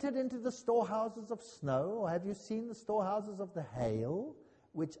 Have you entered into the storehouses of snow, or have you seen the storehouses of the hail,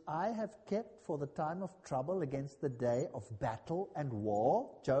 which I have kept for the time of trouble against the day of battle and war?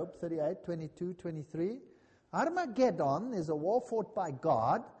 Job 38:22-23. Armageddon is a war fought by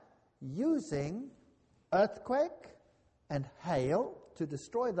God using earthquake and hail to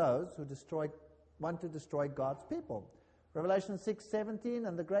destroy those who want to destroy God's people. Revelation 6:17,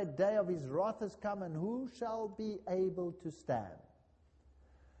 and the great day of His wrath has come, and who shall be able to stand?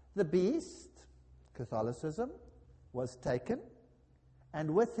 The beast, Catholicism, was taken, and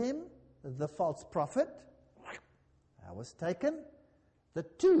with him the false prophet was taken. The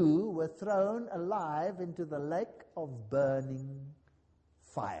two were thrown alive into the lake of burning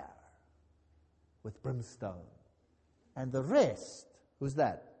fire with brimstone. And the rest, who's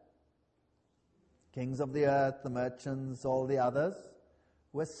that? Kings of the earth, the merchants, all the others,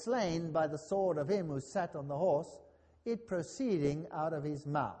 were slain by the sword of him who sat on the horse, it proceeding out of his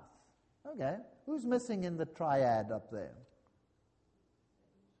mouth. Okay, who's missing in the triad up there?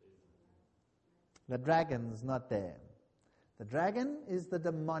 The dragon's not there. The dragon is the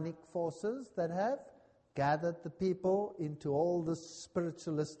demonic forces that have gathered the people into all this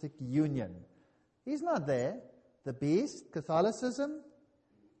spiritualistic union. He's not there. The beast, Catholicism,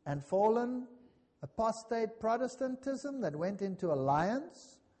 and fallen apostate Protestantism that went into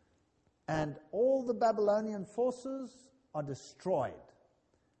alliance, and all the Babylonian forces are destroyed.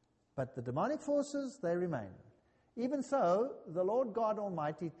 But the demonic forces, they remain. Even so, the Lord God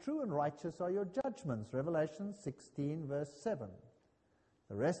Almighty, true and righteous are your judgments. Revelation 16, verse 7.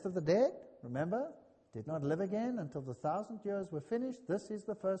 The rest of the dead, remember, did not live again until the 1,000 years were finished. This is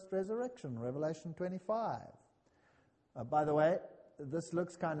the first resurrection, Revelation 25. By the way, this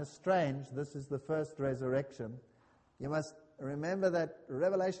looks kind of strange. This is the first resurrection. You must remember that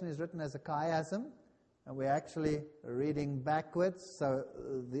Revelation is written as a chiasm, and we're actually reading backwards, so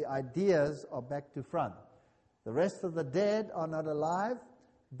the ideas are back to front. The rest of the dead are not alive,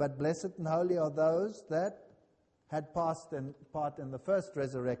 but blessed and holy are those that had part in the first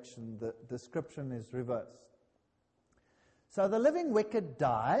resurrection. The description is reversed. So the living wicked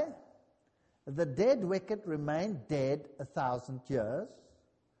die, the dead wicked remain dead 1,000 years,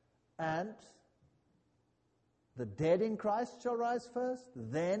 and the dead in Christ shall rise first,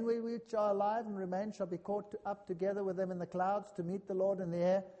 then we which are alive and remain shall be caught up together with them in the clouds to meet the Lord in the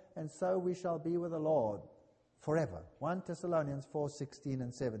air, and so we shall be with the Lord forever. 1 Thessalonians 4:16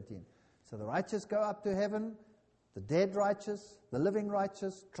 and 17. So the righteous go up to heaven, the dead righteous, the living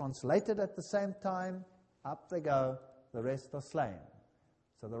righteous, translated at the same time, up they go, the rest are slain.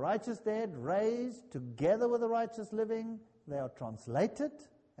 So the righteous dead raised together with the righteous living, they are translated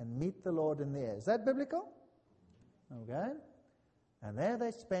and meet the Lord in the air. Is that biblical? Okay. And there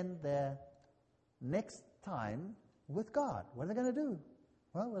they spend their next time with God. What are they going to do?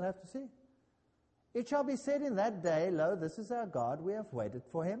 Well, we'll have to see. It shall be said in that day, lo, this is our God, we have waited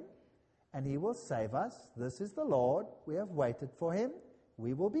for him, and he will save us. This is the Lord, we have waited for him.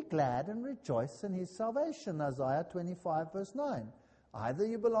 We will be glad and rejoice in his salvation. Isaiah 25, verse 9. Either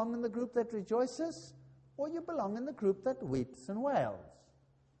you belong in the group that rejoices, or you belong in the group that weeps and wails.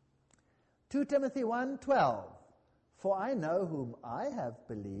 2 Timothy 1:12. For I know whom I have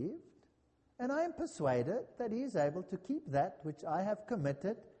believed, and I am persuaded that he is able to keep that which I have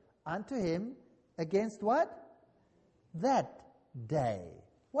committed unto him against what? That day.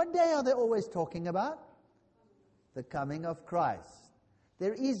 What day are they always talking about? The coming of Christ.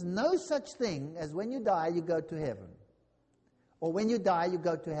 There is no such thing as when you die, you go to heaven. Or when you die, you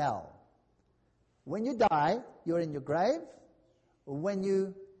go to hell. When you die, you're in your grave. When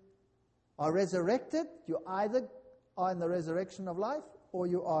you are resurrected, you either are in the resurrection of life or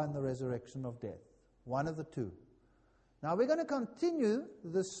you are in the resurrection of death. One of the two. Now we're going to continue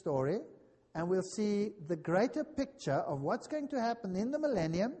this story and we'll see the greater picture of what's going to happen in the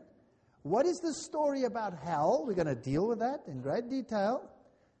millennium. What is the story about hell? We're going to deal with that in great detail.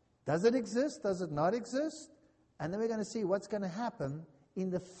 Does it exist? Does it not exist? And then we're going to see what's going to happen in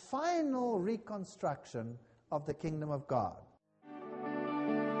the final reconstruction of the kingdom of God.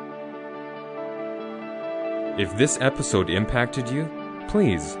 If this episode impacted you,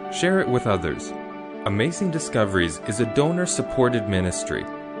 please share it with others. Amazing Discoveries is a donor-supported ministry.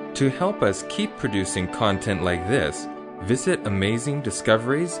 To help us keep producing content like this, visit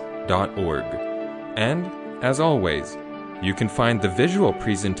amazingdiscoveries.org. And, as always, you can find the visual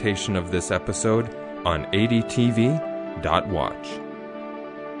presentation of this episode on adtv.watch.